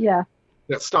get it. Yeah.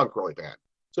 And it stunk really bad.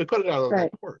 So he put it out on the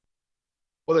back porch.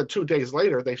 Well, then 2 days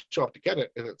later, they show up to get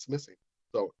it, and it's missing.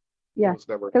 So it was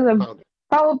never found.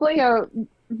 Probably an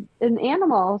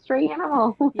animal, stray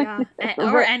animal. Yeah,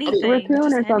 or anything.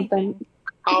 Raccoon or something. Anything.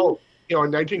 How, in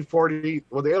 1940,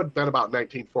 well, they had been about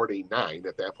 1949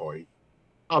 at that point.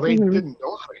 How they didn't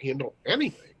know how to handle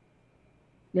anything.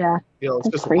 Yeah. It's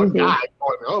just crazy. one guy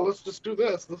going, "Oh, let's just do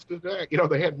this, let's do that."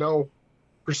 They had no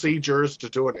procedures to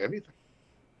doing anything.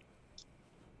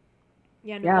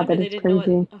 Yeah, no wonder they didn't know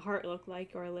what a heart looked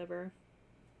like or a liver.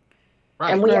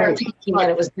 Right. And we are thinking that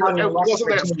it was done in West Wasn't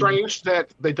that Virginia. strange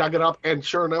that they dug it up and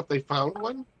sure enough they found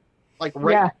one? Like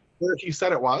where he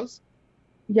said it was?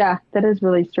 Yeah, that is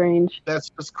really strange. That's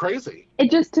just crazy.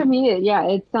 It just, to me,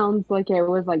 it sounds like it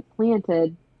was like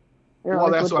planted.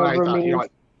 Well, that's what I thought.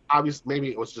 Obviously, maybe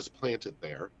it was just planted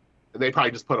there, and they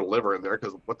probably just put a liver in there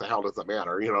because what the hell does it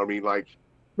matter? You know what I mean? Like,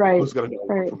 who's going to know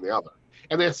one from the other?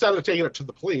 And they, instead of taking it to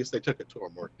the police, they took it to a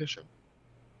mortician,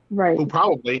 who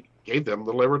probably gave them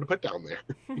the liver to put down there.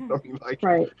 You know what I mean?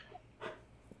 Like,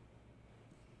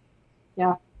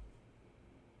 Yeah.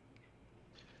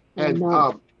 And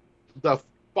the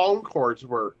phone cords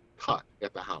were cut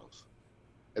at the house,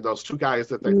 and those two guys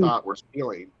that they thought were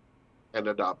stealing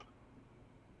ended up,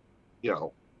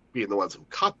 being the ones who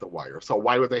cut the wire. So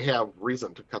why would they have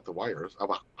reason to cut the wires of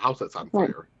a house that's on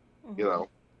fire?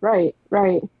 Right.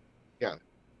 Yeah.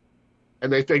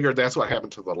 And they figured that's what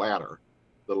happened to the ladder.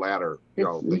 The ladder,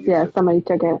 somebody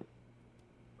took it.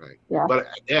 Right. Yeah. But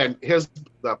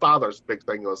the father's big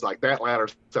thing was like that ladder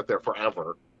sat there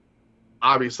forever.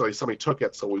 Obviously, somebody took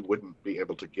it so we wouldn't be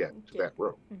able to get to that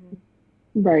room.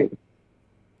 Right.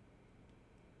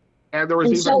 And there was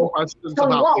And even so, questions so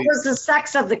about what was the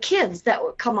sex of the kids that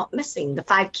would come up missing? The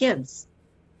 5 kids?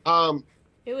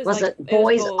 It was Was like it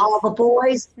boys? both. All the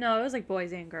boys? No, it was like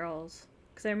boys and girls.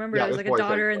 Because I remember Yeah, it was it like was a boys and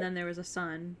daughter, and girls. then there was a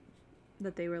son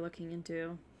that they were looking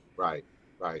into. Right.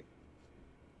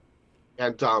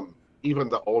 And even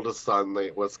the oldest son, they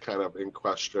was kind of in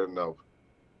question of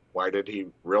why did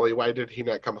he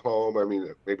not come home? I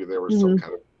mean, maybe there was some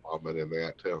kind of involvement in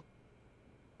that too.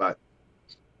 But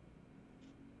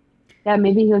Yeah,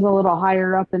 maybe he was a little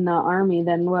higher up in the army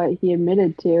than what he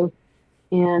admitted to,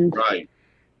 and right,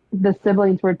 the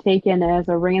siblings were taken as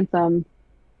a ransom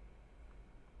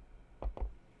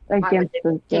Why would against they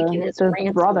be taking his the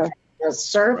ransom brother. from the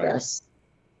service?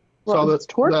 Well, so it's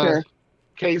torture. the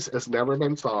case has never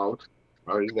been solved.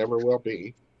 Or it never will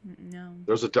be. No.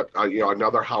 There's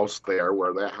another house there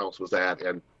where that house was at,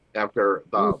 and after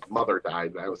the mother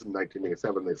died, that was in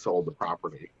 1987, they sold the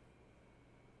property.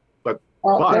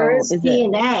 Well, there is is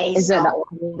DNA, is it- so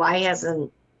why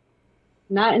hasn't?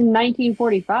 Not in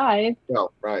 1945. No,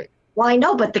 right. Well, I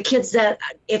know, but the kids that,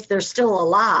 if they're still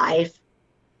alive,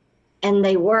 and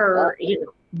they were,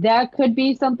 That could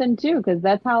be something too, because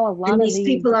that's how a lot and of these these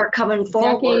people are coming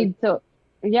forward. decades. So,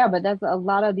 yeah, but that's a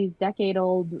lot of these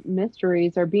decade-old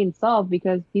mysteries are being solved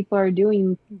because people are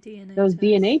doing DNA those tests.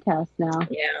 DNA tests now,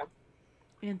 Yeah.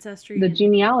 Ancestry. the and-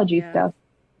 genealogy yeah. stuff.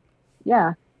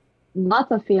 Yeah,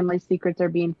 lots of family secrets are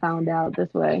being found out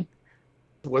this way.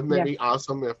 Wouldn't that Yeah. be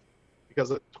awesome if, because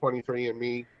of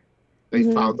 23andMe, they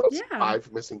Mhm. found those Yeah.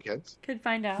 5 missing kids? Could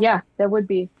find out. Yeah, that would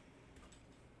be.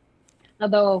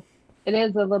 Although it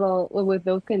is a little, with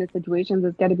those kind of situations,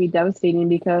 it's got to be devastating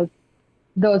because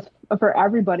those, for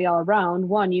everybody all around,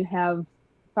 one, you have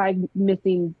 5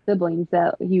 missing siblings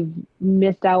that you've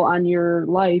missed out on your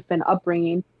life and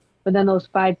upbringing, but then those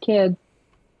 5 kids,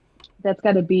 that's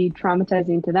got to be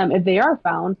traumatizing to them if they are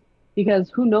found, because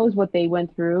who knows what they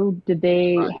went through. Did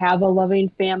they Right. have a loving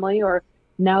family, or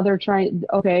now they're trying,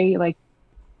 okay, like,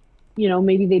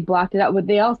 maybe they blocked it out, but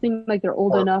they all seem like they're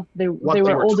old Or enough. They what were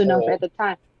they were old enough told. at the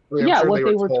time. I mean, I'm Yeah, sure what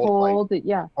they were told.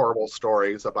 Yeah, horrible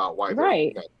stories about why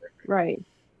Right. they're right.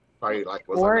 probably like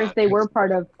was Or a if they were Nazi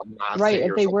part of, a Nazi right,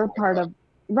 if or they were something part like of,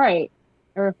 right,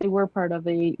 or if they were part of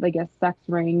a sex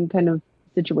ring kind of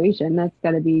situation, that's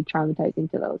got to be traumatizing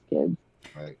to those kids.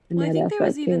 that. Right. In Well, I that think there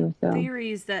was aspect, even too, so.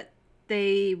 theories that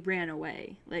they ran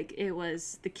away. Like it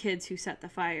was the kids who set the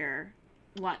fire.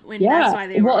 That's why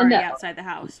they were well, and already that- outside the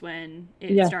house when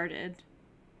it Yeah. started.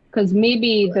 Because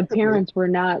maybe the That could be. parents were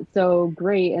not so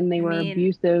great and they I were mean,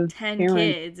 abusive 10 parents.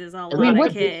 kids is a Wait, lot what-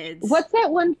 of kids. What's that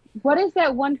one? What is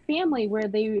that one family where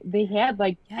they had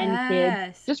like 10 kids?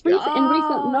 Yes. Just Yeah. recent in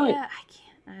recent Oh, no, yeah.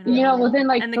 I don't know. within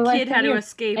like And the the last kid 10 had to years.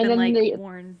 escape And and, then like they-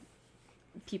 warn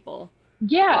people.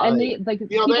 Yeah, and Right. they like That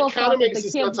people kind of thought that makes the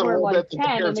sense kids a were little like bit that the 10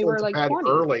 and parents they went were to like bed 20.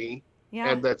 early, Yeah.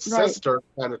 and that Right. sister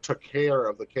kind of took care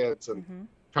of the kids and Mhm.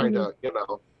 trying to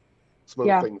smooth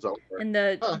Yeah. things over. And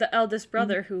the Huh. the eldest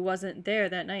brother who wasn't there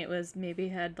that night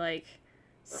had like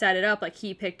set it up, like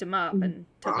he picked him up and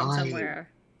took him Right. somewhere.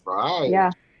 Right.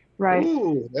 Yeah, right.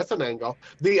 Ooh, that's an angle.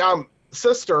 The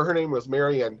sister, her name was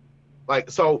Marion. Like,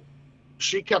 so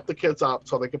she kept the kids up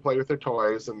so they could play with their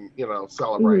toys and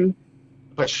celebrate. Mhm.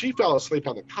 But she fell asleep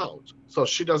on the couch, so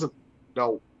she doesn't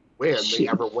know when they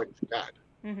ever went to bed,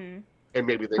 Mm-hmm. and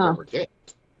maybe they Huh. never did.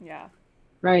 Yeah.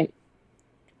 Right.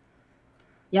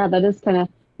 Yeah, that is kind of,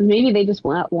 maybe they just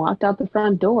walked out the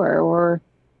front door, or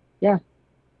yeah.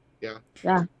 Yeah.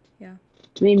 Yeah. Yeah.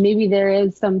 I mean, maybe there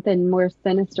is something more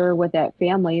sinister with that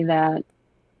family that,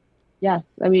 yes,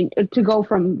 I mean, to go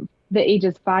from the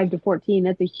ages 5 to 14,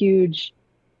 that's a huge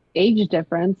age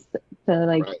difference to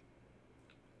like, Right.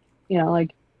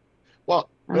 like, Well,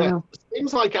 I don't know. it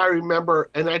seems like I remember,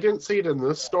 and I didn't see it in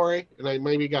this story, and I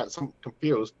maybe got some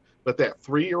confused, but that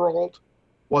 3-year-old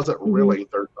wasn't Mhm. really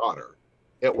their daughter.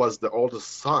 It was the oldest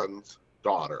son's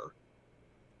daughter.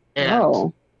 And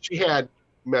Oh, she had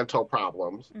mental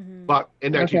problems, Mm-hmm. but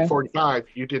in Okay. 1945,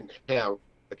 you didn't have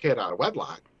a kid out of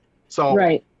wedlock. So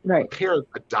right. the parent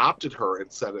adopted her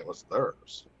and said it was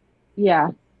theirs.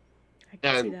 Yeah. I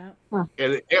can see and- that.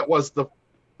 And it was the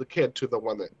kid to the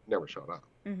one that never showed up.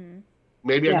 Mm-hmm.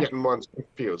 Maybe I'm Yeah. getting ones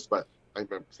confused, but I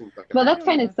remember seems like Well, I that's don't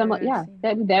kind know of if I've similar. ever Yeah,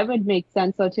 seen that would make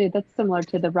sense. So too, that's similar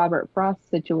to the Robert Frost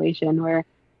situation, where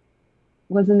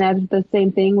wasn't that the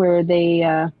same thing where they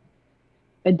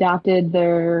adopted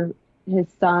his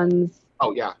son's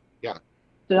oh yeah,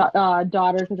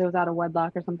 daughter because it was out of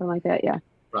wedlock or something like that. Yeah.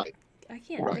 right. I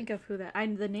can't Right. think of who that.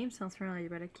 The name sounds familiar,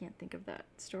 but I can't think of that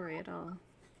story at all.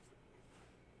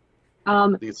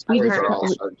 These stories heard- are all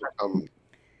starting to come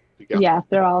together. Yeah,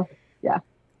 they're all.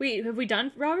 Wait, have we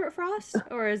done Robert Frost,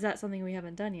 or is that something we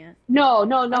haven't done yet? No.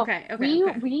 Okay.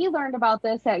 We learned about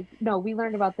this at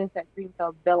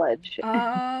Greenfield Village.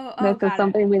 Oh, This is got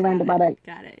something it. we learned about it.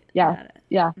 Got it. Yeah. Got it.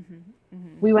 Yeah.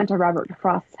 Mm-hmm. We went to Robert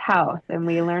Frost's house and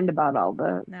we learned about all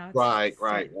the. Now it's Right.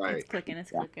 It's clicking. It's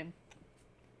clicking.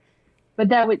 But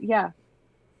that would, yeah.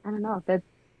 I don't know. That's,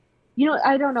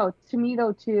 I don't know. To me,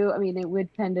 though, too, I mean, it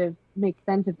would kind of make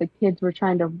sense if the kids were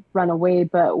trying to run away,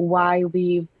 but why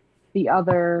leave the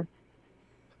other,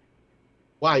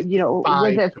 Why?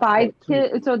 was it 5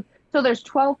 kids? So there's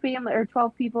 12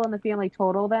 people in the family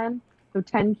total then? So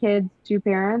 10 kids, 2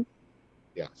 parents?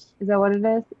 Yes. Is that what it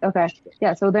is? Okay.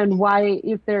 Yeah. So then why,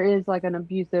 if there is like an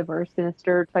abusive or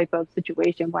sinister type of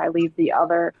situation, why leave the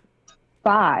other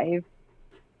 5?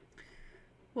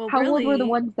 Well, How really, old were the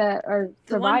ones that are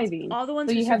surviving? all the ones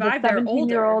So who you have the survived are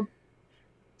 17-year-old. older.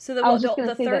 So I was just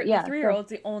gonna say that, yeah, the 3-year-old's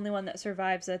the only one that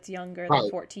survives that's younger than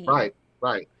 14. Right.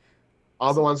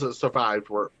 All the ones that survived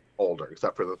were older,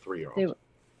 except for the 3-year-old.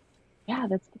 Yeah,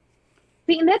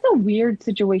 and that's a weird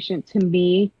situation to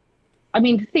me. I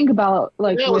mean, think about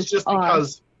like It was just with us.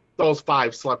 because those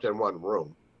 5 slept in one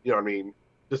room. You know what I mean?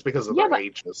 Just because of their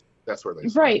ages, that's where they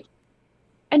slept. Right.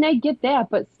 And I get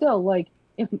that, but still, like,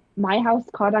 if my house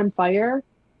caught on fire,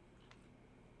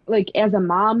 like as a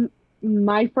mom,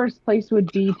 my first place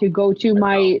would be to go to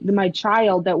my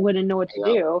child that wouldn't know what to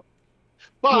do.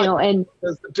 But and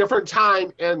it's a different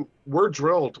time, and we're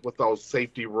drilled with those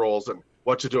safety rules and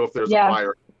what to do if there's a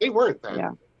fire. They weren't then.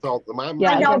 Yeah. So the mom.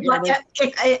 I know, but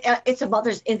it's a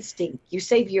mother's instinct. You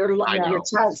save your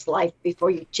child's life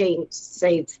before you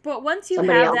save. But once you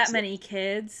have that many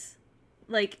kids,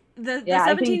 like the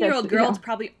 17-year-old girl's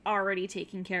probably already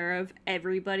taking care of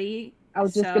everybody. I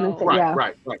was just gonna say,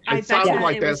 right. It sounded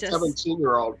like that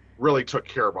 17-year-old really took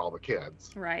care of all the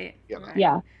kids. Right. Right.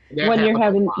 Yeah. When you're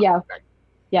having,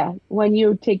 when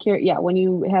you take care, when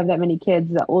you have that many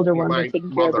kids, the older ones are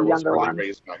taking care of the younger ones.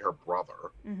 Raised by her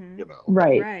brother,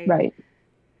 Right.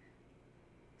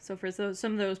 So for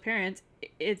some of those parents,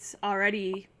 it's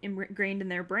already ingrained in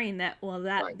their brain that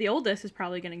the oldest is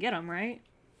probably going to get them, right?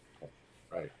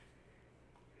 Right.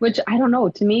 Which I don't know.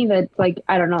 To me, that's like,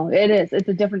 I don't know. It's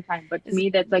a different time, but to me,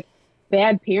 that's like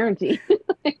bad parenting.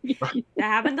 That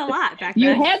happened a lot back then.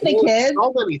 You had the kids.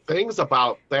 So many things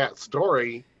about that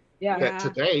story. Yeah. That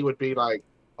today would be like,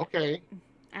 okay,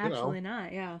 absolutely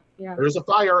not. Yeah. There's a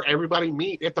fire. Everybody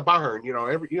meet at the barn.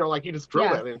 Like you just drill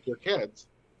that into your kids.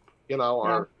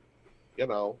 Or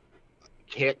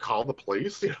can't call the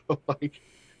police. Like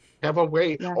have a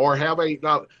way or have a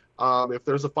if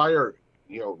there's a fire.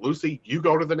 Lucy, you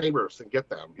go to the neighbors and get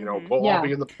them. We'll all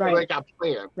be in the they got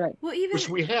planned. Right. Well, even which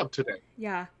we have today.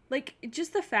 Yeah, like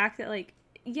just the fact that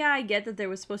I get that there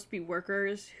was supposed to be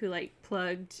workers who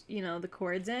plugged the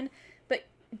cords in, but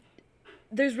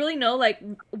there's really no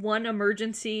one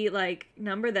emergency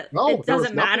number that it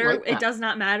doesn't matter. Like it does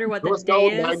not matter what the day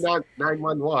is.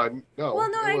 911. No.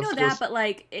 Well, no, I know that, but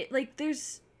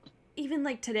there's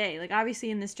even today,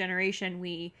 obviously in this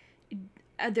generation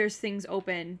there's things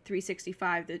open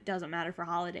 365 that doesn't matter for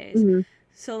holidays. Mm-hmm.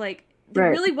 So there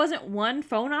really wasn't one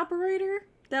phone operator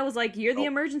that was you're the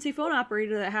emergency phone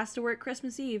operator that has to work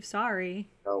Christmas Eve. Sorry.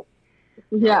 No.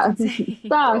 Yeah.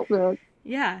 No.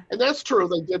 Yeah. And that's true.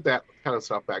 They did that kind of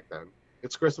stuff back then.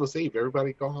 It's Christmas Eve.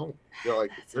 Everybody go home.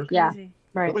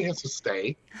 Nobody has to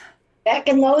stay. Back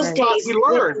in those days, we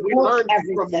learned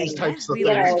from these types of things.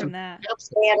 Learned from that.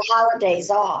 They had holidays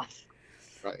off.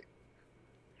 Right.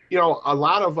 A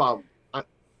lot of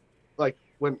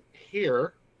when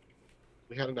here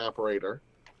we had an operator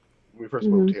when we first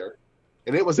moved here,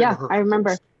 and it was in her house. I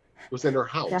remember. It was in her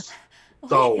house. Yeah.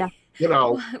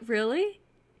 So really?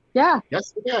 Yeah.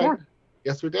 Yes, we did. Yeah.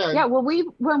 Yes, we did. Yeah. Well,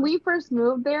 when we first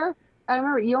moved there, I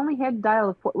remember you only had to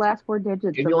dial the last 4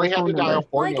 digits. And you only had to dial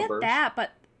 4 numbers. I get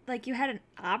that, but you had an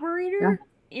operator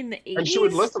in the 80s, and she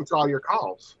would listen to all your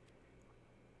calls.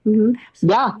 Mm-hmm.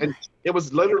 Yeah. And it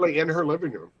was literally in her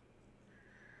living room.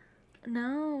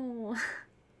 No.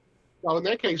 Well, in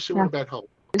that case, she would have been home.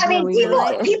 I mean,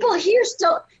 people here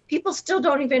still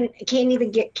can't even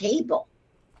get cable.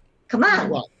 Come on.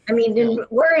 Well, I mean,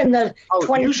 we're in the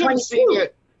 2022. You should have seen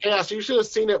it. Yes, you should have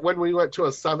seen it when we went to a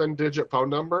 7-digit phone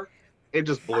number. It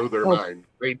just blew their mind.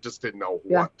 They just didn't know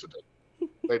what to do.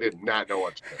 They did not know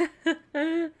what to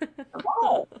do.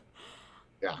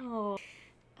 Yeah. Oh,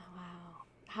 wow.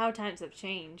 How times have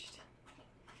changed.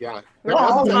 Yeah. We're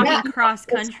all talking cross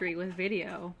country with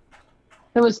video.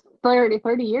 It was 30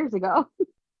 years ago.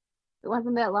 It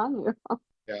wasn't that long ago.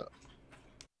 Yeah.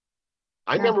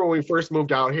 I remember when we first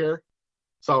moved out here.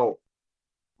 So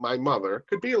my mother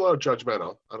could be a little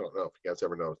judgmental. I don't know if you guys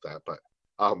ever noticed that, but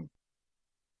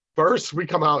First, we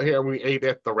come out here and we ate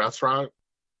at the restaurant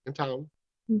in town,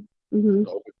 Mm-hmm. the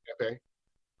Open Cafe,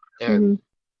 and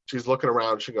she's looking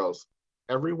around. She goes,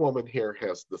 "Every woman here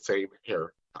has the same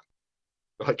hair.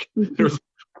 Like there's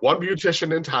one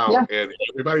beautician in town, Yeah. and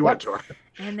everybody went to her."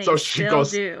 And they So she still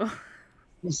goes, do.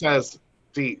 He says,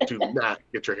 "Dee, do not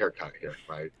get your hair cut here,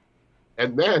 right?"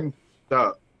 And then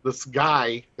this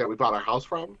guy that we bought our house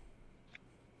from,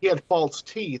 he had false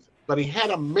teeth, but he had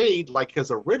them made like his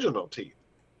original teeth.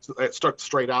 So it stuck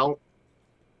straight out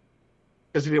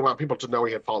because he didn't want people to know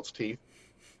he had false teeth.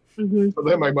 Mm-hmm. So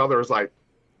then my mother was like,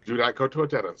 "Do not go to a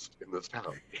dentist in this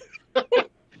town."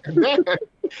 And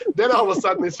then all of a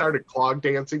sudden they started clog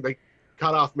dancing. They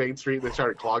cut off Main Street and they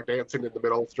started clog dancing in the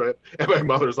middle strip. And my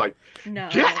mother's like, No.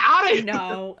 "Get out of here!"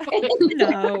 No.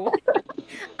 No.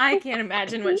 I can't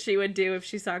imagine what she would do if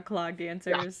she saw clog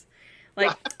dancers.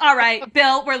 Like, all right,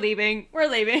 Bill, we're leaving. We're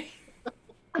leaving.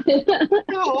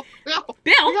 No.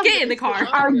 Bill, get in the car.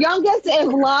 Our youngest is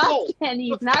lost, and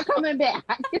he's not coming back.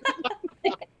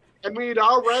 And we'd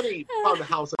already found a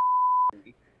house,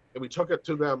 and we took it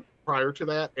to them prior to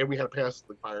that, and we had to pass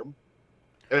the farm.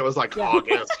 And it was like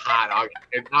August, hot August.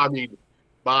 And I mean,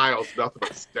 miles, nothing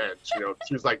but stench.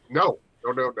 She was like, no,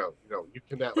 you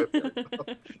cannot live here.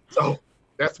 So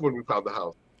that's when we found the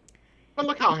house. But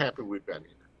look how happy we've been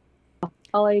here.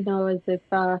 All I know is if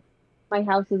my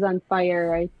house is on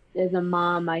fire, as a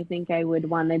mom, I think I would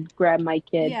want to grab my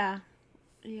kid Yeah.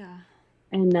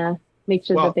 and make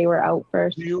sure Well, that they were out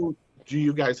first. Do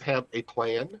you guys have a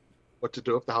plan what to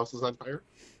do if the house is on fire?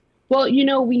 Well,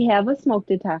 we have a smoke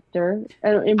detector,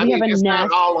 and we have a it's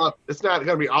nest. It's not going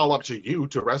to be all up to you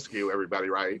to rescue everybody,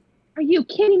 right? Are you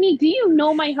kidding me? Do you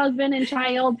know my husband and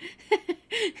child?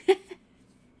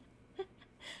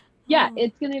 Yeah,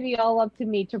 it's going to be all up to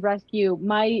me to rescue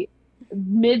my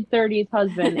mid-30s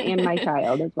husband and my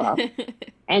child as well,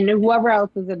 and whoever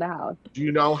else is in the house. Do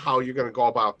you know how you're going to go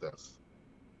about this?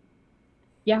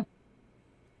 Yeah.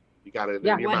 You got it in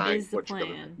Yeah. your What mind. is the what you're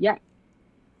gonna plan?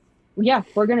 Yeah,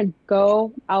 we're going to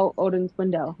go out Odin's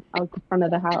window, out the front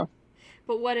of the house.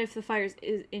 But what if the fire is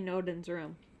in Odin's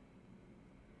room?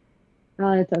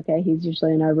 Oh, it's okay. He's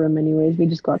usually in our room anyways. We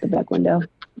just go out the back window.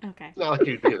 Okay. It's not like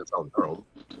you'd be in its own room.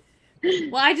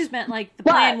 Well, I just meant like the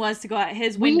But plan was to go out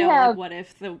his we window. have- Like, what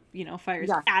if the fire's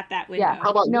Yeah. at that window? Yeah. How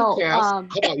about No, you, Cass? How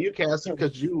about you, Cass?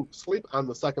 Because you sleep on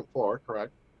the second floor,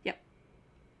 correct? Yep.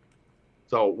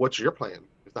 So what's your plan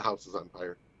if the house is on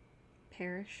fire?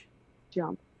 Perish.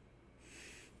 Jump.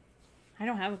 I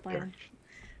don't have a plan.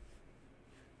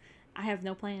 I have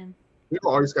no plan. We were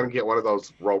always going to get one of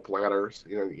those rope ladders,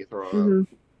 you throw on. Mhm.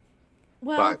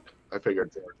 Well, But I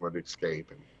figured George would escape.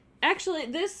 And actually,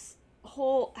 this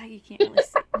whole you can't really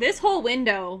see. This whole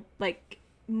window like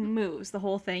moves. The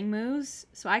whole thing moves,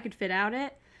 so I could fit out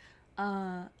it.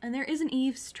 And there is an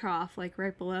eaves trough like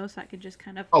right below, so I could just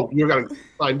kind of. oh, you're going to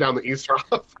climb down the east trough?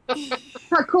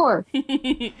 Parkour.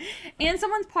 And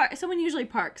someone usually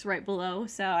parks right below,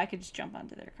 so I could just jump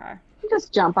onto their car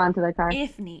Just jump onto the car.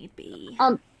 if need be.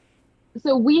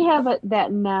 So we have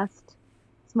that Nest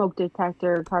smoke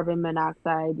detector, carbon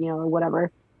monoxide,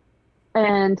 whatever.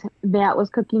 And Matt was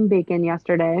cooking bacon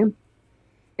yesterday,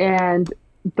 and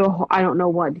I don't know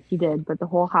what he did, but the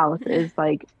whole house is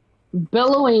like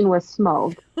billowing with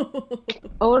smoke.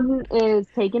 Odin is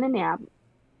taking a nap.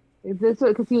 This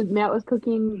because Matt was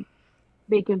cooking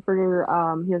bacon for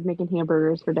he was making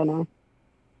hamburgers for dinner,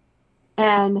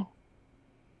 and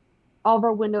all of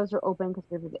our windows are open because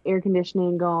we have the air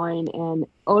conditioning going, and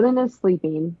Odin is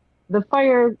sleeping. The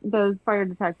fire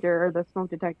detector or the smoke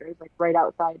detector is like right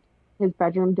outside his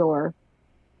bedroom door.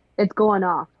 It's going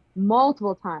off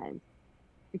multiple times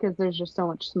because there's just so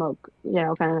much smoke,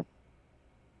 kind of.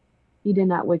 He did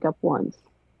not wake up once.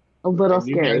 A little And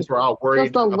you scary. guys were all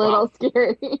worried Just a little about,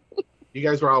 scary. you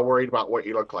guys were all worried about what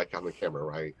you look like on the camera,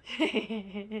 right?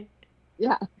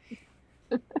 Yeah.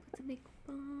 To make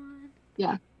fun.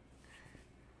 Yeah.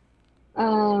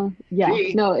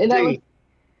 Gee, No, that was.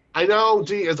 I know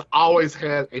G has always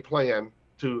had a plan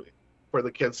for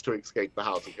the kids to escape the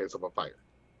house in case of a fire,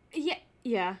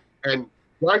 Yeah. and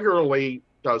regularly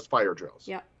does fire drills.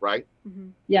 Yep. Right. Mm-hmm.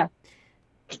 Yeah.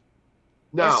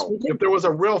 Now, Yes, we do. if there was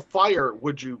a real fire,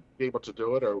 would you be able to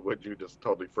do it, or would you just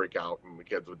totally freak out and the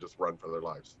kids would just run for their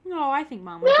lives? No, I think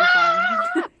Mom would be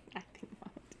fine. I think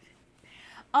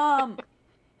Mom would.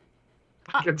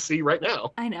 I can see right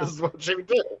now. I know. This is what she would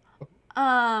do.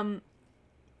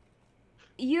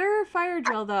 Your fire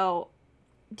drill though,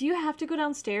 do you have to go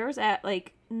downstairs at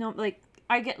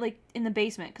I get in the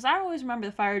basement, because I always remember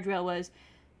the fire drill was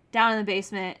down in the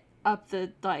basement up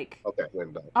the like Out that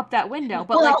window. up that window.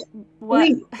 But Well, like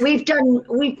what? we've done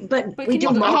But we can do you- If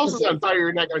the multiple. house is on fire,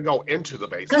 you're not going to go into the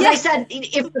basement. Because I said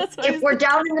That's what I if was we're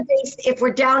down in the if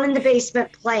we're down in the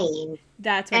basement playing,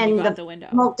 That's when and you go the out the window.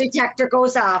 smoke detector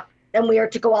goes off, then we are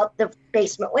to go out the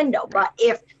basement window. But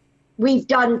if we've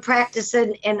done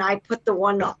practicing and I put the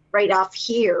one right off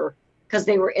here because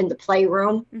they were in the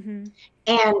playroom, Mm-hmm.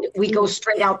 and we go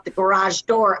straight out the garage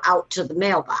door out to the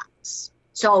mailbox.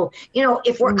 So,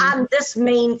 if we're on this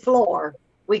main floor,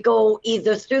 we go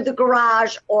either through the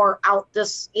garage or out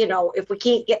this, if we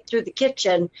can't get through the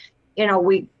kitchen,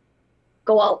 we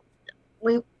go out.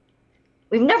 We've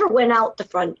never went out the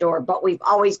front door, but we've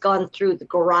always gone through the If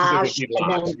garage. you and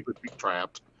locked, then- you would be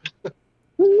trapped.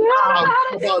 Yeah,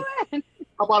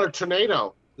 How about a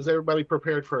tornado? Is everybody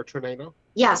prepared for a tornado?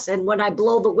 Yes, and when I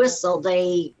blow the whistle,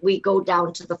 we go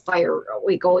down to the fire.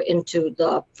 We go into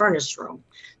the furnace room.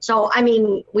 So I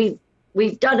mean,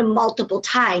 we've done it multiple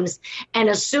times, and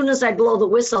as soon as I blow the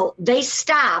whistle, they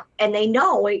stop and they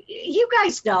know. You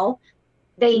guys know,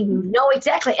 they know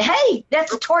exactly. Hey,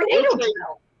 that's a tornado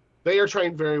drill. They are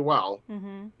trained very well.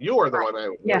 Mm-hmm. You are the one I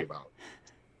would worry about.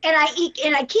 And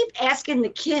I keep asking the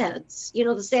kids.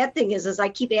 The sad thing is I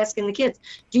keep asking the kids,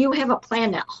 do you have a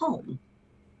plan at home?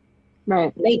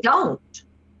 right. They don't,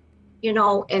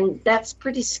 and that's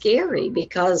pretty scary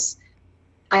because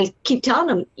I keep telling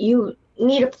them you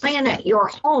need a plan at your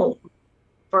home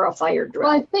for a fire drill.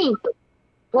 Well,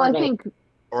 I think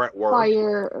Or at work.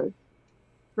 fire,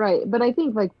 right? But I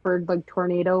think like for like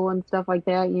tornado and stuff like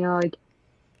that, like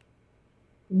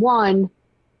one,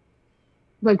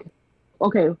 like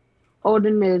okay,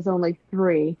 Odin is only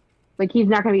 3, like he's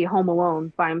not gonna be home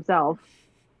alone by himself.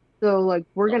 So like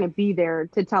we're gonna be there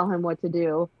to tell him what to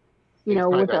do, He's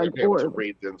probably with not gonna our be able to orb.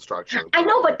 read the instructions. I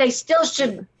know, but they still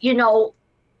should,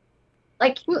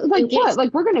 like Like what?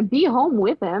 Like we're gonna be home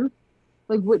with him.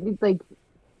 Like what? Like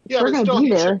Yeah, we're but gonna still, be he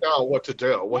there. should know what to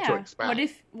do, what to expect. What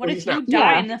if Well, if he's you not-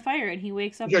 die Yeah. in the fire and he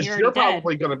wakes up Because and you're you're already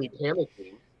probably going to be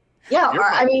panicking. yeah, You're or,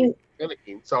 I probably mean,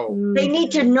 panicking. So they need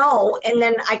to know, and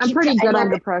then I I'm keep. pretty good and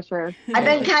under pressure. I've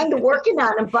been kind of working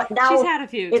on it, but dead. now She's had a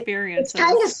few it's experiences.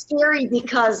 kind of scary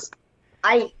because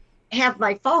I have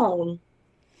my phone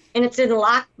and it's in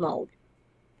lock mode,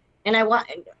 and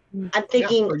I'm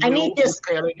thinking so I need this.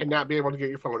 panic and not be able to get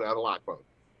your phone out of lock mode.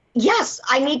 Yes,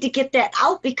 I need to get that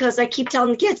out because I keep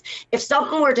telling the kids if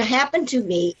something were to happen to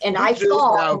me and I You do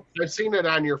fall. have- I've seen it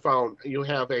on your phone. You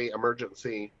have a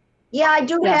emergency. Yeah, I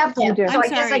do Yeah, have you that. do. So I'm I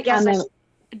guess sorry, I guess and I then-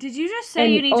 should- Did you just say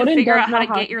And you need to Odin figure does out how know to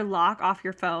how- get your lock off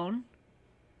your phone?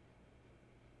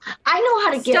 I know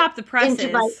how to get. Stop the presses.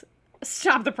 into my-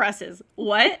 Stop the presses.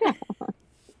 What?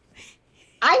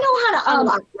 I know how to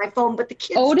unlock my phone, but the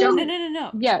kids Odin- No, don't. no, no, no.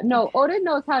 Yeah, no, Odin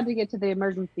knows how to get to the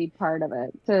emergency part of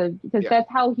it. Because Yeah. that's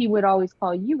how he would always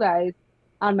call you guys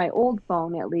on my old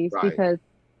phone, at least, Right. because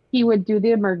he would do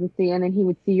the emergency and then he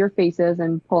would see your faces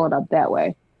and pull it up that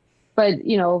way. But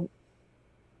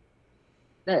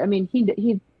I mean,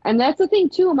 he, and that's the thing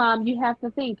too, Mom. You have to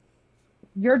think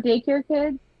your daycare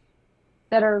kids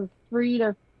that are 3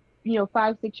 to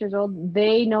 5, 6 years old,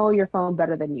 they know your phone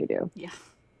better than you do. Yeah.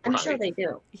 I'm Right. sure they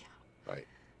do. Yeah. Right.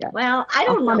 Yeah. Well, I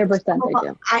don't know. 100% they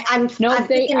do. I'm No, I'm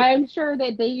thinking, I'm sure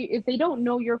that if they don't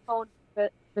know your phone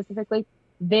specifically,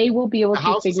 they will be able The to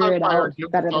house is figure on it fire. out Give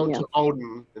the better than phone you. to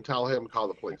Odin and tell him call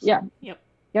the police. Yeah.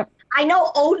 I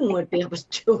know Odin would be able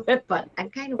to do it, but I'm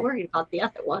kind of worried about the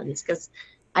other ones because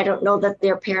I don't know that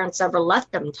their parents ever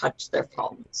let them touch their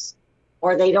phones,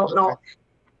 or they don't know.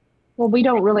 Well, we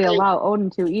don't really Okay. allow Odin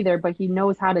to either, but he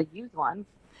knows how to use one.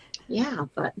 Yeah,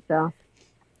 but So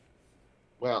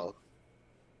Well,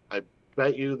 I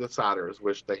bet you the Sodders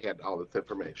wish they had all this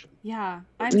information. Yeah,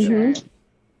 I'm Mhm. sure.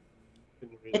 Can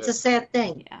you read it's it? a sad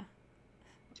thing. Yeah.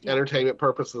 Entertainment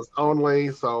purposes only.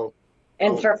 So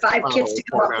And for 5 file kids a to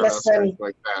go report up on us, missing things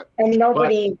like that. and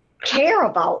nobody care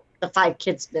about the 5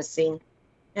 kids missing,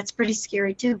 that's pretty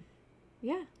scary too.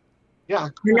 Yeah. Yeah.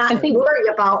 You're not I think- worried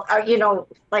about,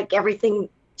 like everything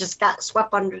just got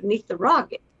swept underneath the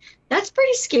rug. That's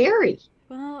pretty scary.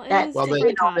 Well, it That- is Well, they-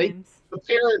 different they- times.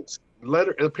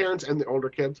 The parents and the older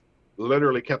kids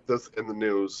literally kept this in the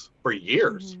news for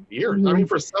years. Mhm. Years. I mean,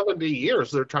 for 70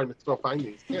 years, they're trying to still find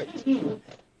these kids.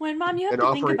 When Mom, you have And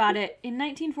to think offering- about it. In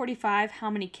 1945, how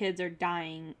many kids are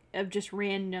dying of just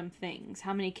random things?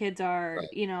 How many kids are, Right.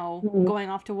 Mhm. going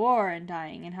off to war and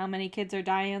dying? And how many kids are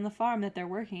dying on the farm that they're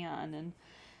working on? And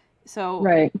so,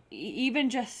 right, even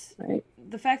just right.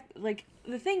 the fact, like,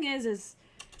 the thing is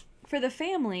for the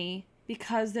family,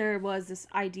 because there was this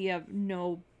idea of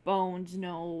no bones,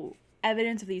 no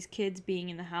evidence of these kids being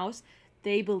in the house,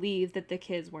 they believed that the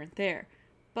kids weren't there.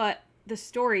 But the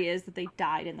story is that they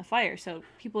died in the fire. So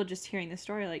people just hearing the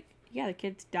story, like, yeah, the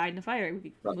kids died in the fire.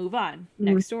 We Right. move on. Mm-hmm.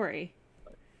 Next story.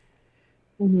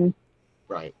 Mm-hmm.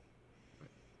 Right.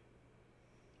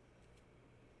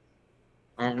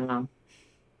 I don't know.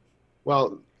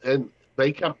 Well, and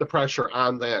they kept the pressure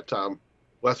on that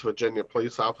West Virginia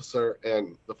police officer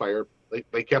and the fire.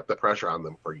 They kept the pressure on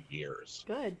them for years.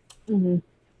 Good. Mm-hmm.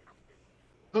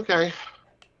 Okay.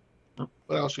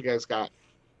 What else you guys got?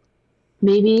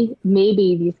 Maybe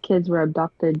these kids were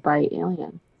abducted by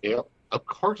aliens. Yeah, of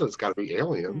course it's got to be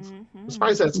aliens. Mhm. I'm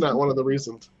surprised that's not one of the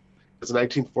reasons. It's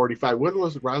 1945. When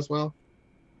was Roswell?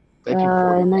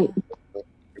 1940,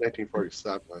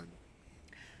 1947.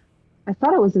 I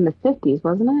thought it was in the 50s,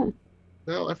 wasn't it?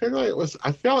 No, I feel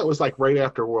it was like right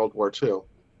after World War II.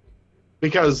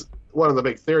 Because one of the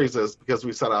big theories is because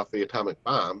we set off the atomic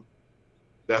bomb,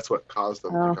 that's what caused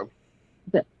them to come.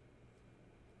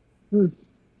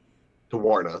 To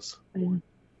warn us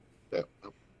Yeah.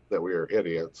 that we were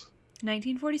idiots.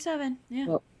 1947. Yeah.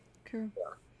 Well- Cool.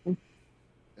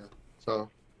 So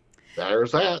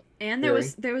there's that. And there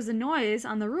was a noise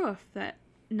on the roof that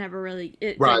never really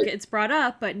Right. it's brought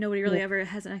up, but nobody really ever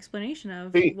has an explanation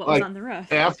of See, what like, was on the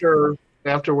roof.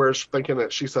 Afterwards, thinking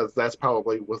that she says that's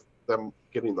probably with them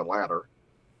getting the ladder.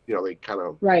 You know, they kind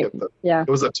of Right. hit Yeah. it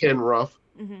was a tin roof.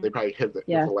 Mhm. They probably hit it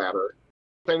Yeah. with the ladder.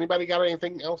 Anybody got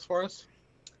anything else for us?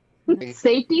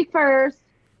 Safety first.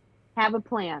 Have a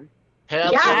plan. Yeah.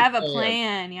 Have a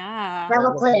plan, yeah. Have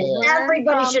a plan.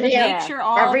 Everybody should Make have. sure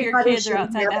all of your Everybody kids are should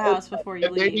outside have the a- house before you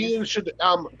And maybe leave. you should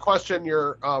question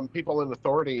your people in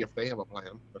authority if they have a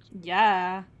plan.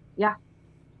 Yeah.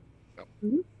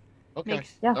 Okay.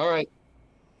 Makes- Yeah. All right.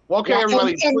 Well, okay, Yeah,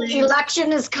 everybody. and please.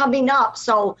 election is coming up,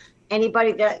 so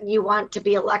anybody that you want to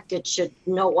be elected should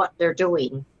know what they're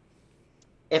doing.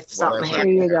 If something that's There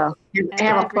happens, you go. you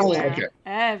have a Everywhere. plan Okay.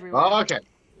 Everywhere. Okay.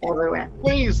 everywhere.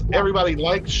 Please, everybody,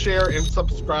 like, share, and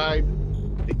subscribe.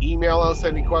 Email us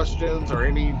any questions or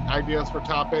any ideas for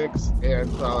topics, and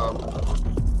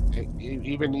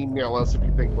even email us if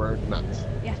you think we're nuts.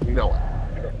 Yeah. We know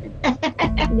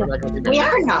it. We're not gonna be We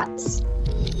nuts. are nuts.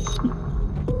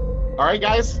 All right,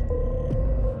 guys.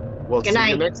 We'll Good see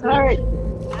you night. next All week.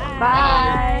 right.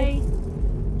 Bye.